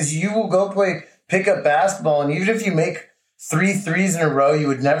twisted because you will go pick up basketball, and even if you make 3 threes in a row, you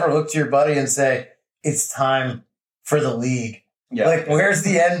would never look to your buddy and say, "It's time for the league." Yeah. Like, where's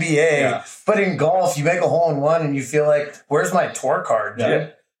the NBA? Yeah. But in golf, you make a hole in one, and you feel like, "Where's my tour card, dude?" Yeah.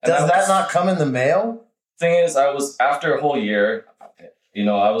 Does that not come in the mail? Thing is, I was after a whole year. You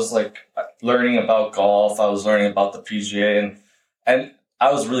know, I was like learning about golf. I was learning about the PGA, and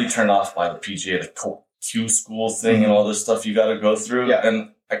I was really turned off by the PGA, the Q school thing, and all this stuff you got to go through. Yeah.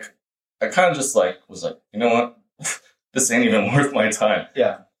 And I kind of just was like, you know what, this ain't even worth my time.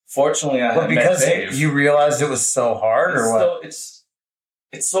 Yeah. Fortunately, I had met Dave. You realized it was so hard, or what? It's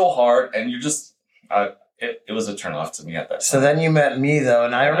so hard, and you just it was a turn off to me at that time. So then you met me though,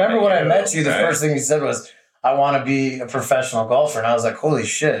 and I remember when I met you, the first thing you said was, I want to be a professional golfer. And I was like, holy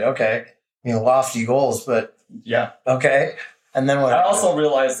shit, okay. You know, lofty goals, but yeah. Okay. And then what? I also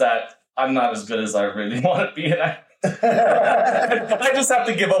realized that I'm not as good as I really want to be. And I just have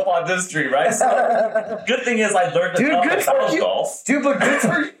to give up on this dream, right? So, good thing is I learned enough about golf. Dude, but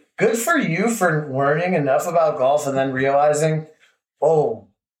good for you for learning enough about golf and then realizing, oh,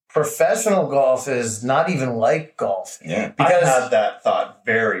 professional golf is not even like golf. Yeah. Because I had that thought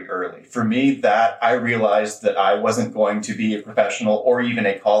very early. For me, that I realized that I wasn't going to be a professional or even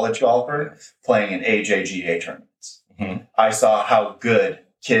a college golfer playing in AJGA tournaments. Mm-hmm. I saw how good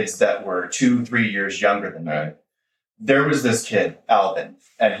kids that were 2-3 years younger than me. There was this kid, Alvin,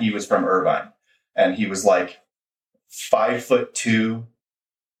 and he was from Irvine, and he was like 5'2",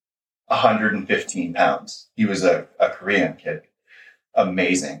 115 pounds. He was a Korean kid.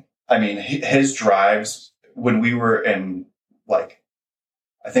 Amazing. I mean, his drives, when we were in, like,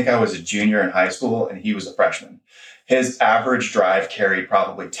 I think I was a junior in high school and he was a freshman. His average drive carried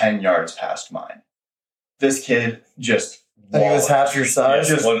probably 10 yards past mine. This kid just and he was half your size?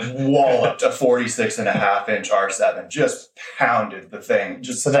 Just walloped a 46.5-inch R7. Just pounded the thing.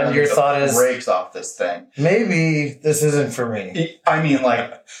 Just so then your thought is, breaks off this thing. Maybe this isn't for me. I mean,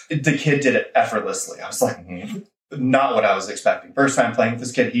 like, the kid did it effortlessly. I was like, not what I was expecting. First time playing with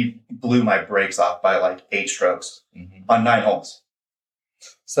this kid, he blew my brakes off by like 8 strokes on 9 holes.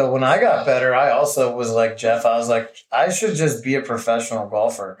 So when I got better, I also was like Jeff. I was like, I should just be a professional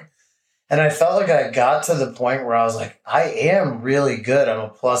golfer. And I felt like I got to the point where I was like, I am really good. I'm a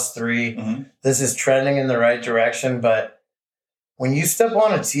 +3. This is trending in the right direction. But when you step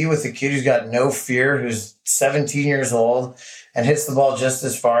on a tee with a kid who's got no fear, who's 17 years old and hits the ball just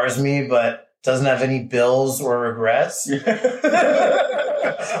as far as me, but doesn't have any bills or regrets, it's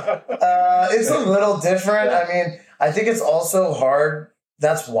a little different. I mean, I think it's also hard.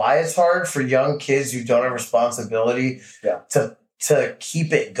 That's why it's hard for young kids who don't have responsibility to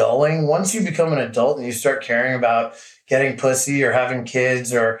keep it going. Once you become an adult and you start caring about getting pussy or having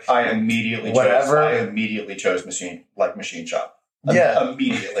kids or I immediately chose machine shop. Yeah.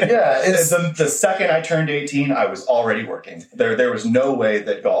 Immediately. Yeah. The second I turned 18, I was already working. There was no way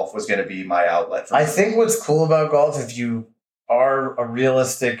that golf was going to be my outlet for me. I think what's cool about golf, if you are a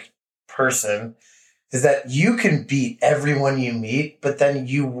realistic person, is that you can beat everyone you meet, but then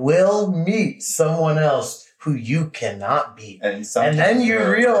you will meet someone else who you cannot beat. And then you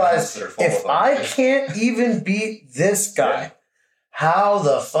realize, if I can't even beat this guy, how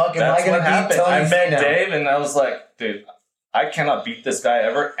the fuck am I going to beat Tony? I met Dave and I was like, dude, I cannot beat this guy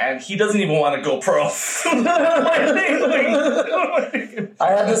ever, and he doesn't even want to go pro. I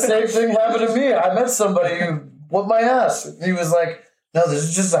had the same thing happen to me. I met somebody who whooped my ass. He was like, no, this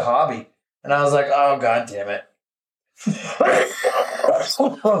is just a hobby. And I was like, oh, God damn it.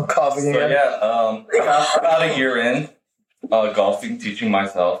 I'm coughing again. So, yeah, about a year in, golfing, teaching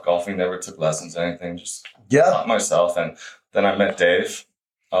myself. Golfing, never took lessons or anything, just taught myself. And then I met Dave.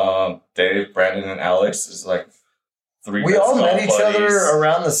 Dave, Brandon, and Alex is like We all met each other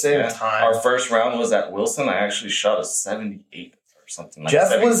around the same time. Our first round was at Wilson. I actually shot a 78 or something. Like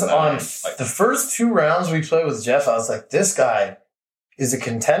Jeff was on the first 2 rounds we played with Jeff. I was like, this guy is a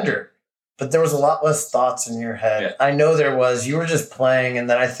contender. But there was a lot less thoughts in your head. Yeah. I know there was. You were just playing. And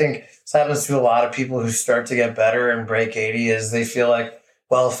then I think this happens to a lot of people who start to get better and break 80 is they feel like,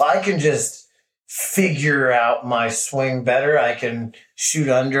 well, if I can just figure out my swing better, I can shoot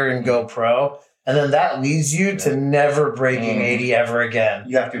under and go pro. And then that leads you to never breaking 80 ever again.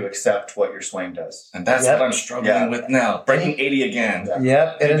 You have to accept what your swing does. And that's what I'm struggling with now. Breaking 80 again.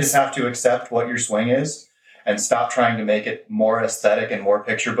 Yep. You just have to accept what your swing is and stop trying to make it more aesthetic and more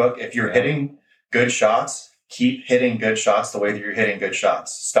picture book. If you're hitting good shots, keep hitting good shots the way that you're hitting good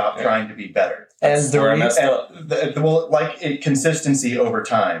shots. Stop trying to be better. That's where I messed up. Consistency over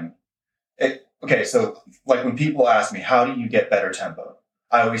time. Okay, so like when people ask me, how do you get better tempo?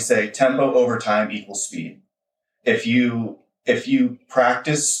 I always say tempo over time equals speed. If you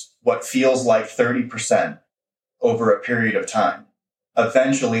practice what feels like 30% over a period of time,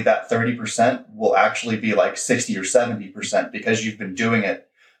 eventually that 30% will actually be like 60 or 70% because you've been doing it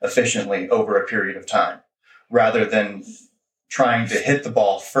efficiently over a period of time rather than trying to hit the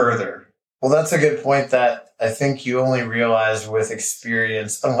ball further. Well, that's a good point that I think you only realize with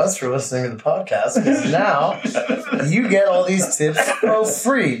experience, unless you're listening to the podcast, because now you get all these tips for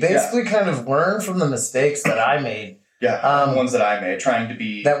free. Basically kind of learn from the mistakes that I made. Yeah, the ones that I made, trying to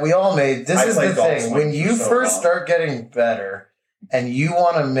be... That we all made. This is the thing. When you first start getting better and you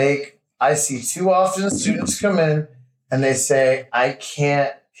want to make... I see too often students come in and they say, I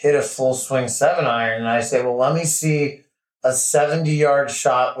can't hit a full swing 7-iron. And I say, well, let me see a 70-yard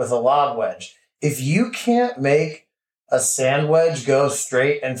shot with a lob wedge. If you can't make a sand wedge go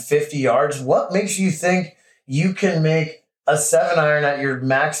straight and 50 yards, what makes you think you can make a 7-iron at your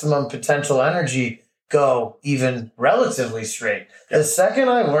maximum potential energy go even relatively straight? The second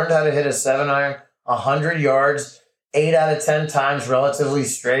I learned how to hit a 7-iron 100 yards, 8 out of 10 times relatively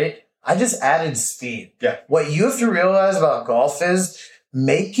straight, I just added speed. Yeah. What you have to realize about golf is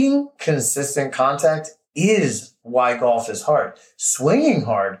making consistent contact is why golf is hard. Swinging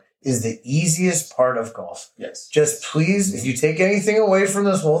hard is the easiest part of golf. Yes. Just please, if you take anything away from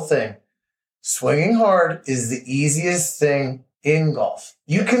this whole thing, swinging hard is the easiest thing in golf.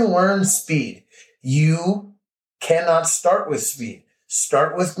 You can learn speed. You cannot start with speed.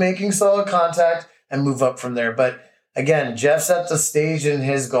 Start with making solid contact and move up from there. But again, Jeff's at the stage in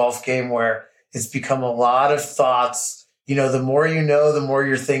his golf game where it's become a lot of thoughts. You know, the more you know, the more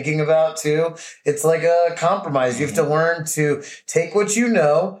you're thinking about too. It's like a compromise. You have to learn to take what you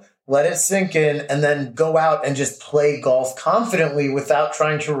know, let it sink in, and then go out and just play golf confidently without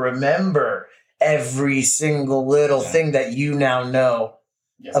trying to remember every single little thing that you now know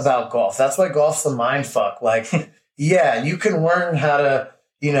about golf. That's why golf's a mind fuck. Like, you can learn how to,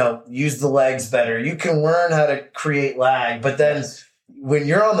 use the legs better. You can learn how to create lag, but then when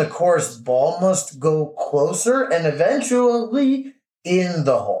you're on the course, ball must go closer and eventually in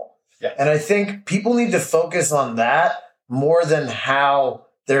the hole. Yeah. And I think people need to focus on that more than how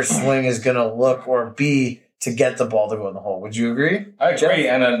their swing is going to look or be to get the ball to go in the hole. Would you agree? I agree. Jeff?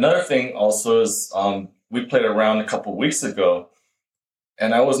 And another thing also is we played around a couple weeks ago,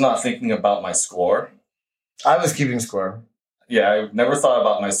 and I was not thinking about my score. I was keeping score. Yeah, I never thought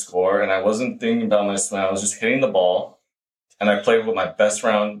about my score, and I wasn't thinking about my swing. I was just hitting the ball. And I played with my best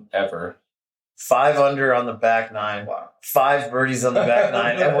round ever. 5 under on the back 9. Wow. 5 birdies on the back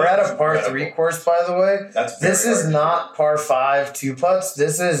 9. And we're at a par 3 course, by the way. This is not par 5 2 putts.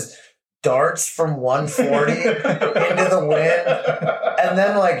 This is darts from 140 into the wind. And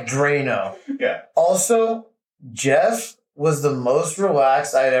then like Drano. Yeah. Also, Jeff was the most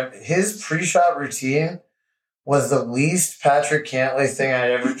relaxed I'd ever. His pre-shot routine was the least Patrick Cantlay thing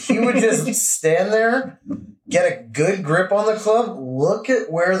I'd ever. He would just stand there, get a good grip on the club, look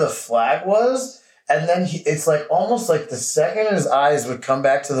at where the flag was, and then it's like almost like the second his eyes would come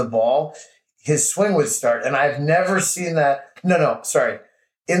back to the ball, his swing would start. And I've never seen that. Sorry.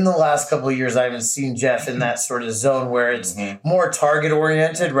 In the last couple of years, I haven't seen Jeff in that sort of zone where it's more target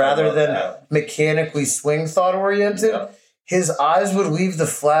oriented rather than mechanically swing thought oriented. Yeah. His eyes would leave the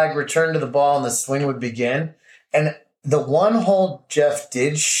flag, return to the ball, and the swing would begin. And the one hole Jeff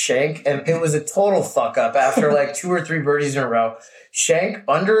did shank, and it was a total fuck up after like 2 or 3 birdies in a row. Shank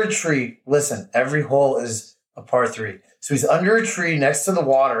under a tree. Listen, every hole is a par 3. So he's under a tree next to the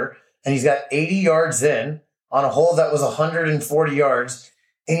water, and he's got 80 yards in on a hole that was 140 yards.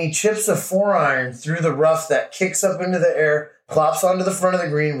 And he chips a 4-iron through the rough that kicks up into the air, plops onto the front of the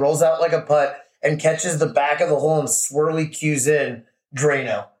green, rolls out like a putt, and catches the back of the hole and swirly cues in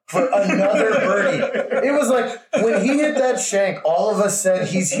Drano for another birdie. It was like when he hit that shank, all of us said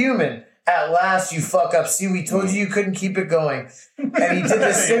he's human. At last, you fuck up. See, we told you couldn't keep it going. And he did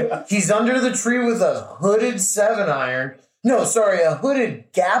this. Yeah. He's under the tree with a hooded 7-iron. No, sorry, a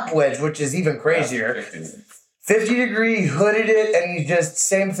hooded gap wedge, which is even crazier. 50-degree, hooded it, and he just,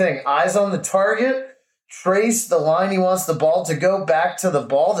 same thing. Eyes on the target, trace the line he wants the ball to go, back to the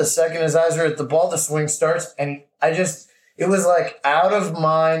ball. The second his eyes are at the ball, the swing starts. And it was like out of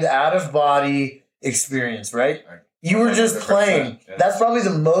mind, out of body experience, right? You were just playing. Yeah. That's probably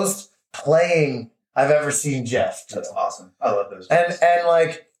the most playing I've ever seen Jeff. That's awesome. I love those. And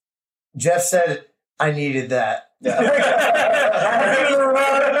like Jeff said, I needed that. Yeah.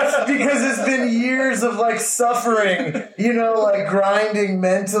 Because it's been years of like suffering, like grinding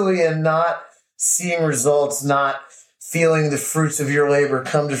mentally and not seeing results, not feeling the fruits of your labor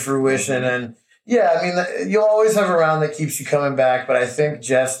come to fruition. And yeah, I mean, you'll always have a round that keeps you coming back. But I think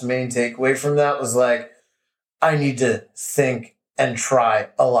Jeff's main takeaway from that was like, I need to think and try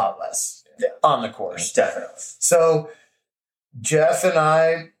a lot less on the course. Definitely. So Jeff and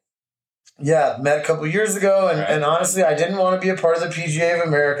I, met a couple years ago. And honestly, I didn't want to be a part of the PGA of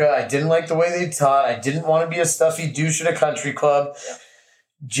America. I didn't like the way they taught. I didn't want to be a stuffy douche at a country club. Yeah.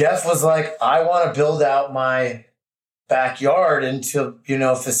 Jeff was like, I want to build out my backyard into,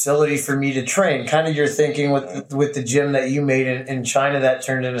 facility for me to train. Kind of your thinking with the gym that you made in China that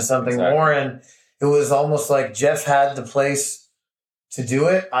turned into something more. And it was almost like Jeff had the place to do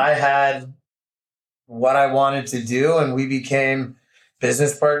it. I had what I wanted to do, and we became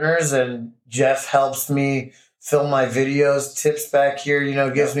business partners. And Jeff helps me film my videos, tips back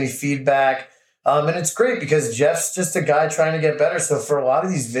here, gives me feedback. And it's great because Jeff's just a guy trying to get better. So for a lot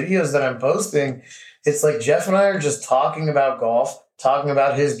of these videos that I'm posting, it's like Jeff and I are just talking about golf, talking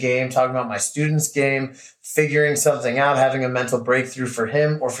about his game, talking about my students' game, figuring something out, having a mental breakthrough for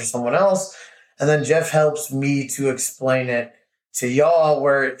him or for someone else. And then Jeff helps me to explain it to y'all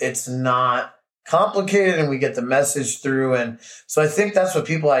where it's not complicated and we get the message through. And so I think that's what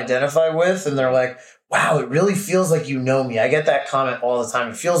people identify with. And they're like, wow, it really feels like you know me. I get that comment all the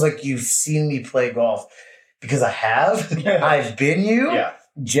time. It feels like you've seen me play golf because I have. I've been you. Yeah.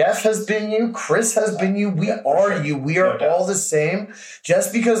 Jeff has been you. Chris has been you. We are you. We are all the same.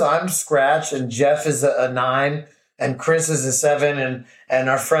 Just because I'm scratch and Jeff is a 9 and Chris is a 7 and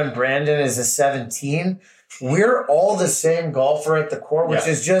our friend Brandon is a 17, we're all the same golfer at the core, which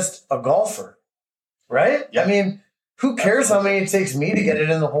is just a golfer, right? Yeah. I mean, who cares how many it takes me to get it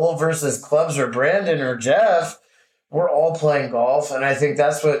in the hole versus clubs or Brandon or Jeff? We're all playing golf, and I think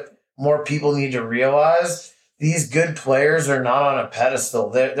that's what more people need to realize. These good players are not on a pedestal.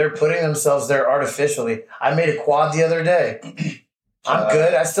 They're putting themselves there artificially. I made a quad the other day. I'm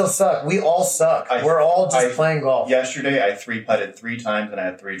good. I still suck. We all suck. We're all just playing golf. Yesterday, I 3-putted 3 times, and I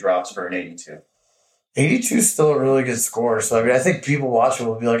had 3 drops for an 82. 82 is still a really good score. So, I mean, I think people watching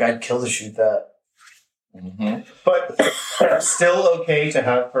will be like, I'd kill to shoot that. Mm-hmm. But still okay to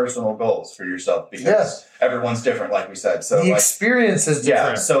have personal goals for yourself because everyone's different, like we said. So the experience is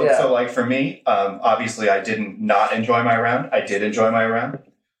different. So like for me, obviously I didn't not enjoy my round. I did enjoy my round.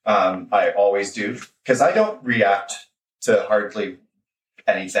 I always do because I don't react to hardly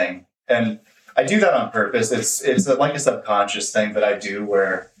anything, and I do that on purpose. It's like a subconscious thing that I do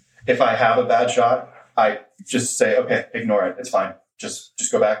where if I have a bad shot, I just say, okay, ignore it. It's fine. Just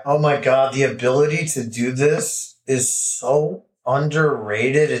go back. Oh my God. The ability to do this is so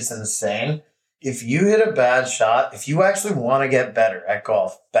underrated. It's insane. If you hit a bad shot, if you actually want to get better at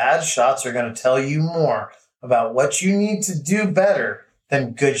golf, bad shots are going to tell you more about what you need to do better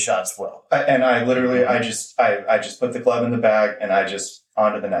than good shots will. I just put the club in the bag and I just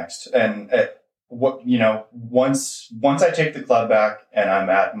on to the next. And once I take the club back and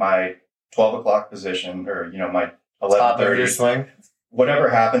I'm at my 12 o'clock position or, my 11:30 swing. Whatever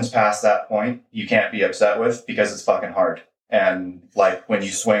happens past that point, you can't be upset with because it's fucking hard. And like when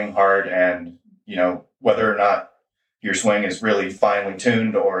you swing hard and, whether or not your swing is really finely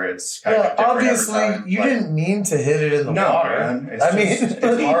tuned or it's kind of different obviously every time. You didn't mean to hit it in the water. Man, it's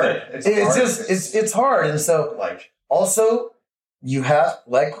hard. It's hard. And so also you have,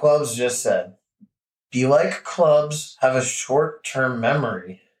 like Clubs just said, be like Clubs, have a short-term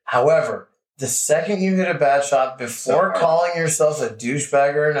memory. However, the second you hit a bad shot, before calling yourself a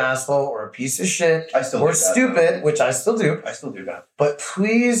douchebag or an asshole or a piece of shit or stupid, which I still do. I still do that. But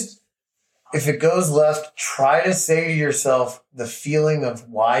please, if it goes left, try to say to yourself the feeling of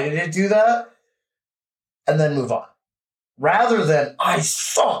why did it do that? And then move on. Rather than I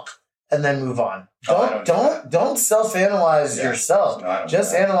suck and then move on. Don't self-analyze yourself. No,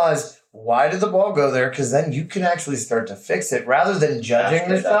 just analyze why did the ball go there? Because then you can actually start to fix it rather than judging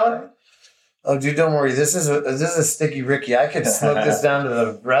the shot. Oh, dude, don't worry. This is a sticky Ricky. I could smoke this down to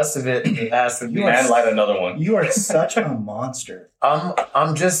the rest of it and light another one. You are such a monster.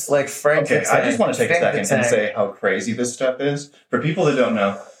 I'm just like Frank. Okay, I just want to take a second and say how crazy this stuff is. For people that don't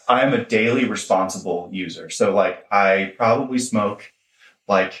know, I'm a daily responsible user. So like I probably smoke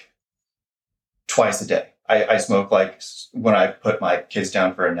like twice a day. I smoke like when I put my kids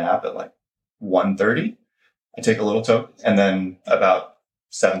down for a nap at like 1:30. I take a little toke, and then about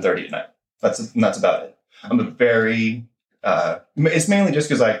 7:30 at night. That's about it. I'm a very, it's mainly just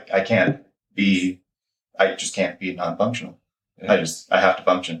because I just can't be non-functional. Yeah. I have to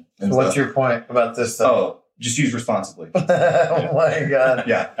function. So what's your point about this stuff? Oh, just use responsibly. Oh my God.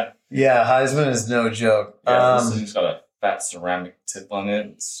 Yeah. Yeah. Heisman is no joke. Yeah, this thing's got a fat ceramic tip on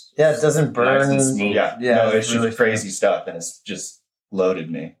it. It doesn't burn. Nice and smooth. Yeah. Yeah. No, it's really crazy stuff, and it's just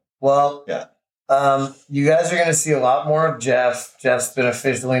loaded me. Well, yeah. You guys are going to see a lot more of Jeff. Jeff's been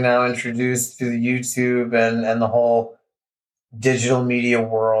officially now introduced to the YouTube and the whole digital media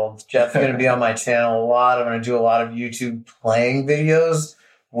world. Jeff's going to be on my channel a lot. I'm going to do a lot of YouTube playing videos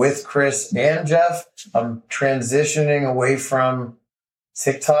with Chris and Jeff. I'm transitioning away from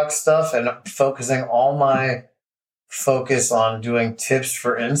TikTok stuff and focusing all my focus on doing tips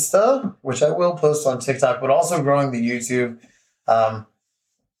for Insta, which I will post on TikTok, but also growing the YouTube.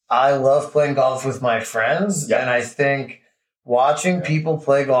 I love playing golf with my friends, and I think watching people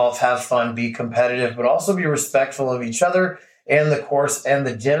play golf, have fun, be competitive, but also be respectful of each other and the course and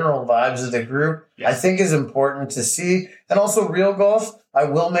the general vibes of the group, I think is important to see. And also real golf, I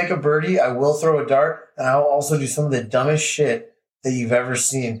will make a birdie, I will throw a dart, and I will also do some of the dumbest shit that you've ever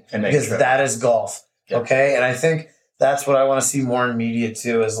seen, because that is golf, okay? And I think that's what I want to see more in media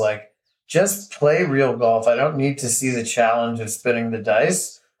too, is like, just play real golf. I don't need to see the challenge of spinning the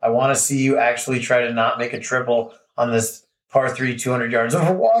dice. I want to see you actually try to not make a triple on this par 3, 200 yards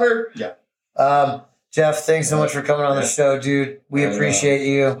over water. Yeah. Jeff, thanks so much for coming on the show, dude. We appreciate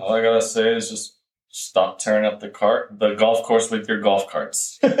you. All I gotta say is just stop tearing up the golf course with your golf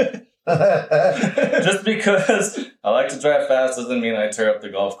carts. Just because I like to drive fast doesn't mean I tear up the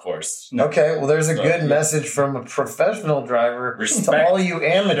golf course. Okay, well, there's a good message from a professional driver to all you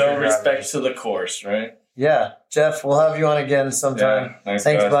amateur drivers. Respect to the course, right? Yeah. Jeff, we'll have you on again sometime. Yeah,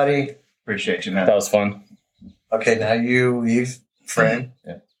 thanks, buddy. Appreciate you, man. That was fun. Okay, now you leave, friend.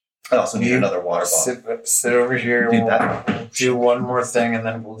 Yeah. I also need another water bottle. Sit over here. We'll do one more thing, and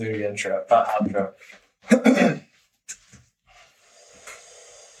then we'll do the outro.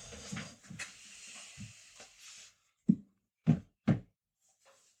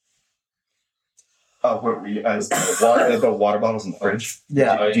 Where were you? The water bottles in the fridge?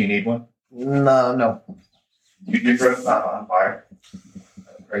 Yeah. Do you need one? No. Your throat's not on fire.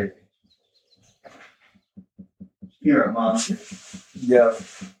 That's crazy. You're a monster. Yeah.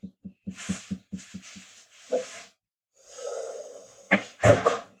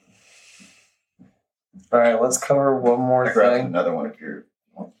 All right, let's cover one more thing. Another one if you're.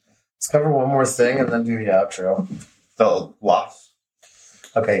 Let's cover one more thing and then do the outro. The loft.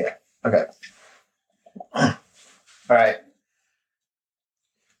 Okay, yeah. Okay. All right.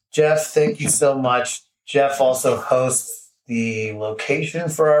 Jeff, thank you so much. Jeff also hosts the location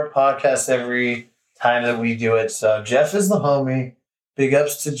for our podcast every time that we do it. So Jeff is the homie. Big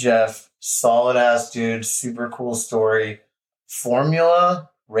ups to Jeff. Solid ass dude. Super cool story. Formula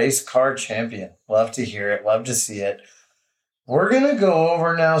race car champion. Love to hear it. Love to see it. We're going to go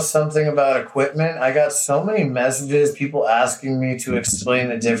over now something about equipment. I got so many messages, people asking me to explain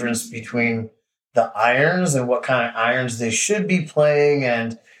the difference between the irons and what kind of irons they should be playing.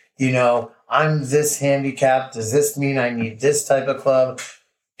 And, you know, I'm this handicapped. Does this mean I need this type of club?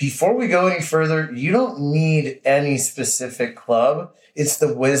 Before we go any further, you don't need any specific club. It's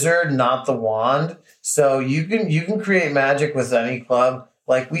the wizard, not the wand. So you can create magic with any club.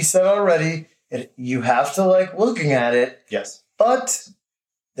 Like we said already, you have to like looking at it. Yes. But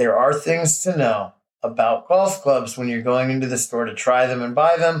there are things to know about golf clubs when you're going into the store to try them and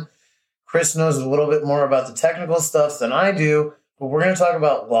buy them. Chris knows a little bit more about the technical stuff than I do, but we're going to talk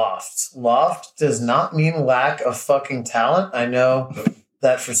about loft. Loft does not mean lack of fucking talent. I know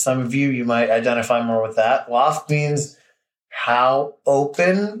that for some of you, you might identify more with that. Loft means how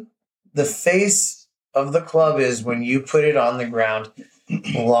open the face of the club is when you put it on the ground.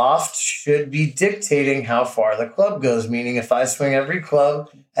 Loft should be dictating how far the club goes, meaning if I swing every club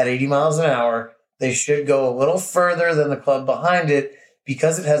at 80 miles an hour, they should go a little further than the club behind it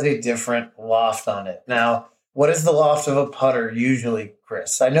because it has a different loft on it. Now, what is the loft of a putter usually,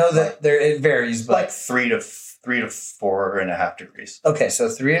 Chris? I know that it varies, but like 3 to 3 to 4.5 degrees. Okay, so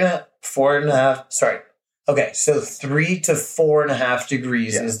 4.5. Sorry. Okay, so 3 to 4.5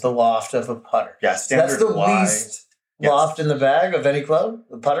 degrees is the loft of a putter. Yeah, standard. So that's the least loft in the bag of any club,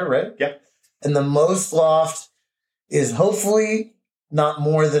 the putter, right? Yeah. And the most loft is hopefully not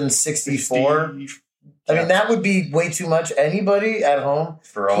more than 64. I mean, that would be way too much. Anybody at home,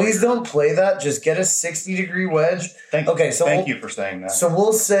 please don't play that. Just get a 60-degree wedge. Thank you for saying that. So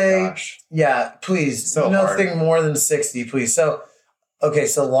we'll say, please, nothing more than 60, please. So, okay,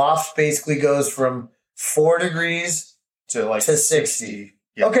 so loft basically goes from 4 degrees to 60.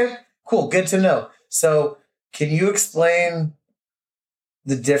 Yeah. Okay, cool. Good to know. So can you explain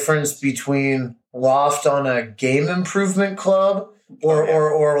the difference between loft on a game improvement club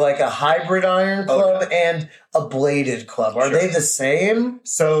or like a hybrid iron club and a bladed club? Are they the same?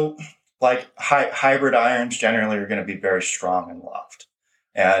 So like hybrid irons generally are going to be very strong in loft,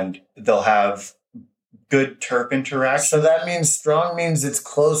 and they'll have good turf interaction. So that means strong means it's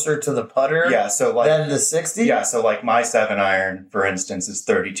closer to the putter than the 60? Yeah, so like my 7-iron, for instance, is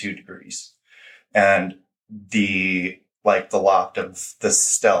 32 degrees. And the loft of the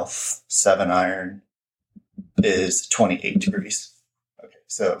Stealth 7-iron is 28 degrees. Okay,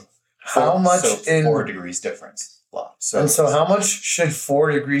 so how much 4 degrees difference loft. So how much should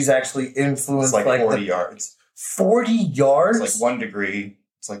 4 degrees actually influence? It's like 40 yards. 40 yards? It's like 1 degree.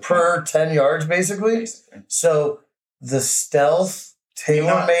 It's like per 10 yards, basically. So the Stealth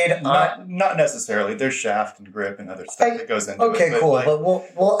tailor-made, not necessarily. There's shaft and grip and other stuff that goes into it. Okay, cool. But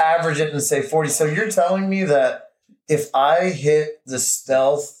we'll average it and say 40. So you're telling me that if I hit the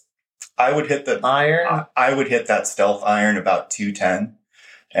Stealth, I would hit the iron. I would hit that Stealth iron about 210,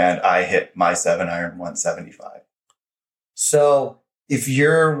 and I hit my 7-iron 175. So if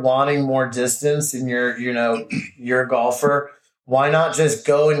you're wanting more distance and you're a golfer, why not just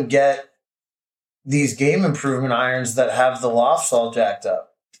go and get these game improvement irons that have the lofts all jacked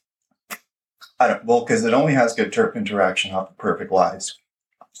up? Because it only has good turf interaction off of perfect lies.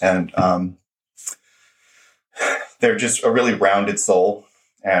 And they're just a really rounded sole.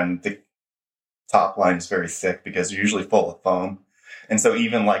 And the top line is very thick because they're usually full of foam. And so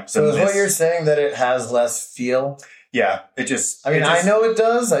even like... So is what you're saying that it has less feel? Yeah, it just... I know it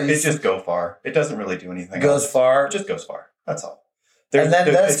does. It just go far. It doesn't really do anything. It goes far? It just goes far. That's all.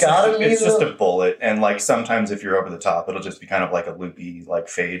 That's gotta mean... It's just a bullet. And like sometimes if you're over the top, it'll just be kind of like a loopy like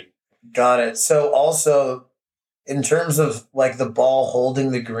fade. Got it. So also, in terms of like the ball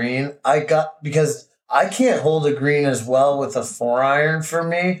holding the green, because I can't hold a green as well with a 4-iron for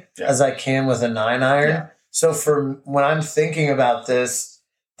me as I can with a 9-iron. Yeah. So when I'm thinking about this,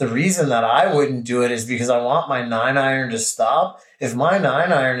 the reason that I wouldn't do it is because I want my 9-iron to stop. If my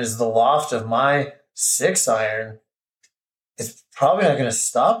 9-iron is the loft of my 6-iron, it's probably not going to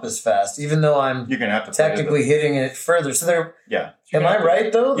stop as fast, even though you're going to have to technically hitting it further. So am I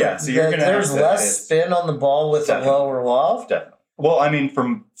right though? Yeah. So you're going to there's less spin on the ball with a lower loft. Definitely. Well, I mean,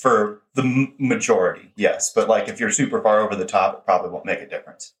 for the majority, yes, but like if you're super far over the top, it probably won't make a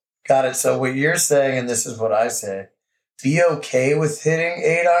difference. Got it. So what you're saying, and this is what I say, be okay with hitting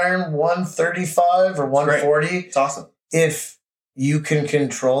 8-iron 135 or 140. It's awesome if you can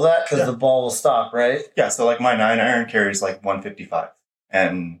control that because the ball will stop, right? Yeah. So like my 9-iron carries like 155,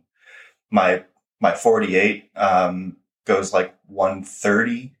 and my 48 goes like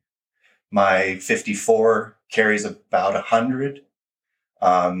 130. My 54 carries about 100.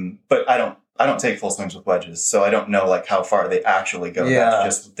 But I don't take full swings with wedges, so I don't know like how far they actually go. Yeah.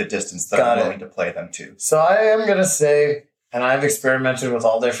 That's just the distance that I'm willing to play them to. So I am gonna say, and I've experimented with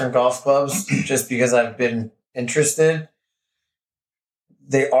all different golf clubs just because I've been interested.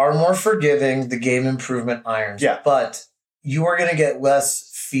 They are more forgiving, the game improvement irons. Yeah. But you are gonna get less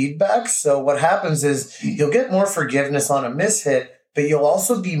feedback. So what happens is you'll get more forgiveness on a mishit, but you'll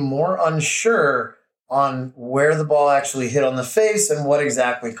also be more unsure on where the ball actually hit on the face and what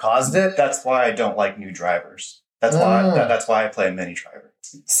exactly caused it. That's why I don't like new drivers. That's why I play a mini driver.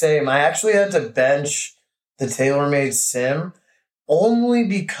 Same. I actually had to bench the TaylorMade Sim only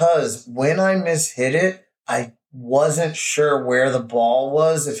because when I mishit it, I wasn't sure where the ball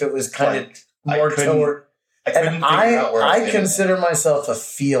was, if it was kind of more toward... And I consider myself a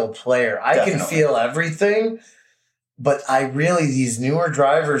feel player. I can feel everything. But these newer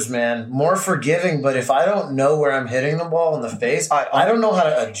drivers, man, more forgiving. But if I don't know where I'm hitting the ball in the face, I don't know how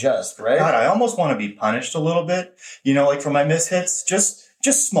to adjust, right? God, I almost want to be punished a little bit. Like for my mishits,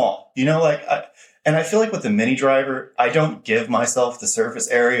 just small. And I feel like with the mini driver, I don't give myself the surface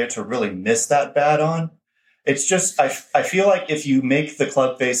area to really miss that bad on. It's just, I feel like if you make the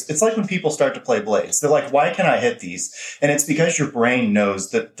club face, it's like when people start to play blades. They're like, why can I hit these? And it's because your brain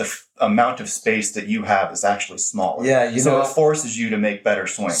knows that the amount of space that you have is actually smaller. Yeah, so it forces you to make better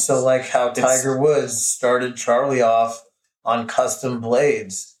swings. So like how Tiger Woods started Charlie off on custom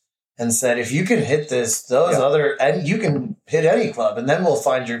blades and said, if you can hit this, and you can hit any club, and then we'll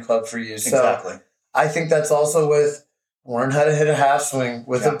find your club for you. So exactly. I think that's also with learn how to hit a half swing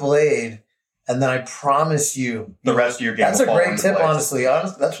with a blade. And then I promise you, the rest of your game. That's a great tip, honestly.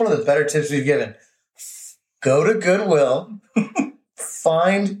 That's one of the better tips we've given. Go to Goodwill,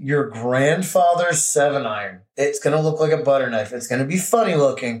 find your grandfather's 7-iron. It's going to look like a butter knife. It's going to be funny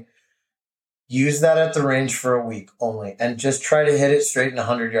looking. Use that at the range for a week only, and just try to hit it straight in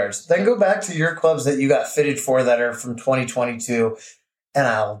 100 yards. Then go back to your clubs that you got fitted for that are from 2022, and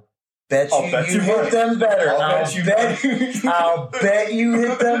I'll bet you hit them better. I'll bet you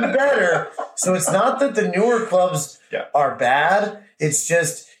hit them better. So it's not that the newer clubs are bad. It's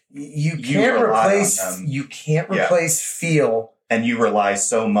just you can't replace feel. And you rely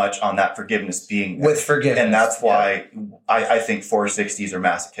so much on that forgiveness being there. With forgiveness. And that's why I think 460s are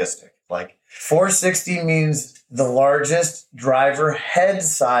masochistic. Like 460 means the largest driver head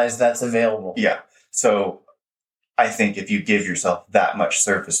size that's available. Yeah. So I think if you give yourself that much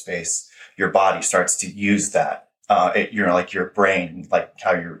surface space, your body starts to use that. Like your brain, like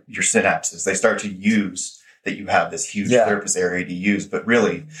how your synapses, they start to use that you have this huge surface area to use. But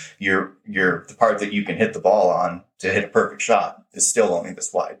really, the part that you can hit the ball on to hit a perfect shot is still only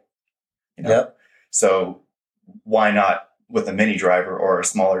this wide. You know? Yep. So why not with a mini driver or a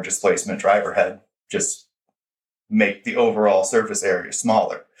smaller displacement driver head, just make the overall surface area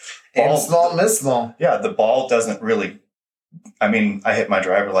smaller? And small, miss small. Yeah, the ball doesn't really. I mean, I hit my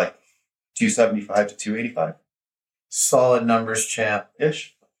driver like 275 to 285. Solid numbers, champ.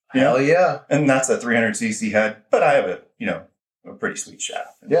 Ish. Hell yeah. And that's a 300cc head, but I have a pretty sweet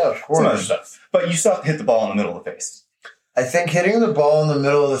shaft. Yeah, of course. Some other stuff. But you still have to hit the ball in the middle of the face. I think hitting the ball in the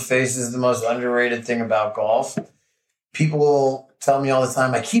middle of the face is the most underrated thing about golf. People will tell me all the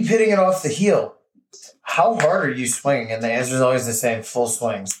time, I keep hitting it off the heel. How hard are you swinging? And the answer is always the same, full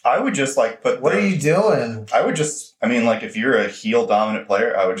swings. I would just what are you doing? If you're a heel dominant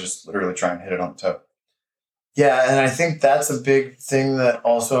player, I would just literally try and hit it on the toe. Yeah, and I think that's a big thing that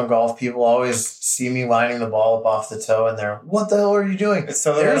also in golf, people always see me lining the ball up off the toe and they're, what the hell are you doing?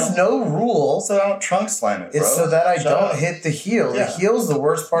 There's no rule. So I don't trunk slam it, bro. It's so that I don't hit the heel. Yeah. The heel is the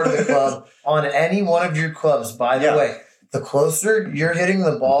worst part of the club on any one of your clubs, by the way. The closer you're hitting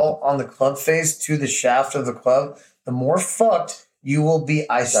the ball on the club face to the shaft of the club, the more fucked you will be.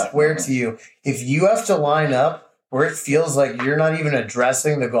 I swear to you. If you have to line up where it feels like you're not even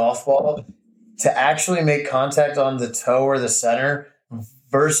addressing the golf ball to actually make contact on the toe or the center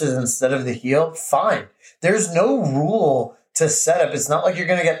versus instead of the heel, fine. There's no rule to set up. It's not like you're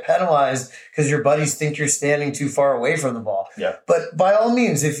going to get penalized because your buddies think you're standing too far away from the ball. Yeah. But by all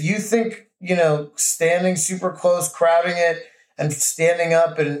means, if you think, standing super close, crowding it, and standing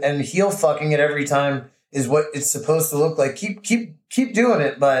up and heel fucking it every time is what it's supposed to look like, keep doing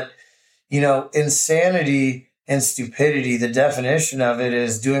it. But, insanity and stupidity, the definition of it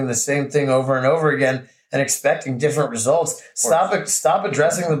is doing the same thing over and over again and expecting different results. Stop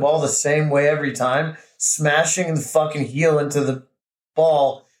addressing the ball the same way every time, smashing the fucking heel into the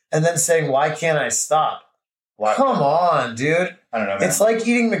ball, and then saying, why can't I stop? Come on, dude. I don't know, man. It's like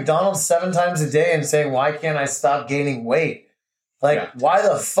eating McDonald's 7 times a day and saying, why can't I stop gaining weight? Why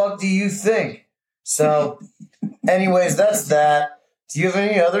the fuck do you think? So, anyways, that's that. Do you have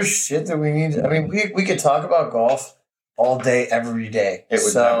any other shit that we need? I mean, we could talk about golf all day, every day. It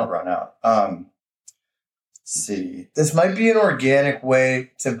would never run out. Let's see. This might be an organic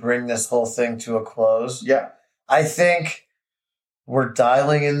way to bring this whole thing to a close. Yeah. I think we're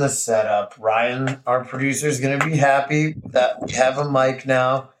dialing in the setup. Ryan, our producer, is going to be happy that we have a mic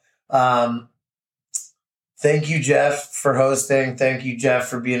now. Thank you, Jeff, for hosting. Thank you, Jeff,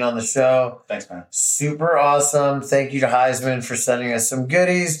 for being on the show. Thanks, man. Super awesome. Thank you to Heisman for sending us some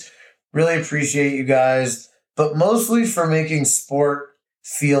goodies. Really appreciate you guys, but mostly for making sport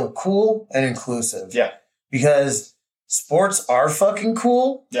feel cool and inclusive. Yeah. Because sports are fucking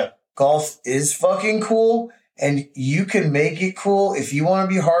cool. Yeah. Golf is fucking cool. And you can make it cool if you want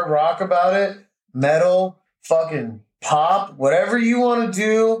to be hard rock about it, metal, fucking pop, whatever you want to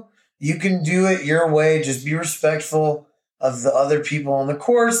do. You can do it your way. Just be respectful of the other people on the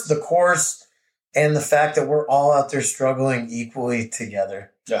course, and the fact that we're all out there struggling equally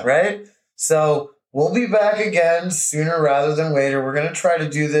together. Yeah. Right? So we'll be back again sooner rather than later. We're going to try to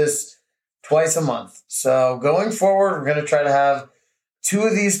do this twice a month. So going forward, we're going to try to have 2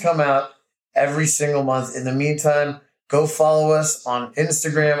 of these come out every single month. In the meantime, go follow us on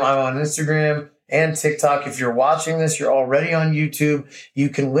Instagram. I'm on Instagram and TikTok. If you're watching this, you're already on YouTube. You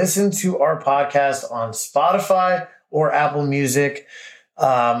can listen to our podcast on Spotify or Apple Music.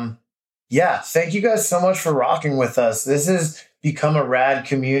 Thank you guys so much for rocking with us. This has become a rad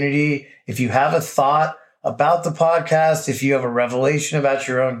community. If you have a thought about the podcast, if you have a revelation about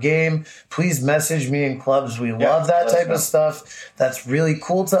your own game, please message me in clubs. We love that type of stuff. That's really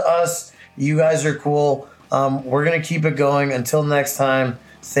cool to us. You guys are cool. We're going to keep it going. Until next time,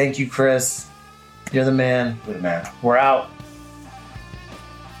 thank you, Chris. You're the man. You're the man. We're out.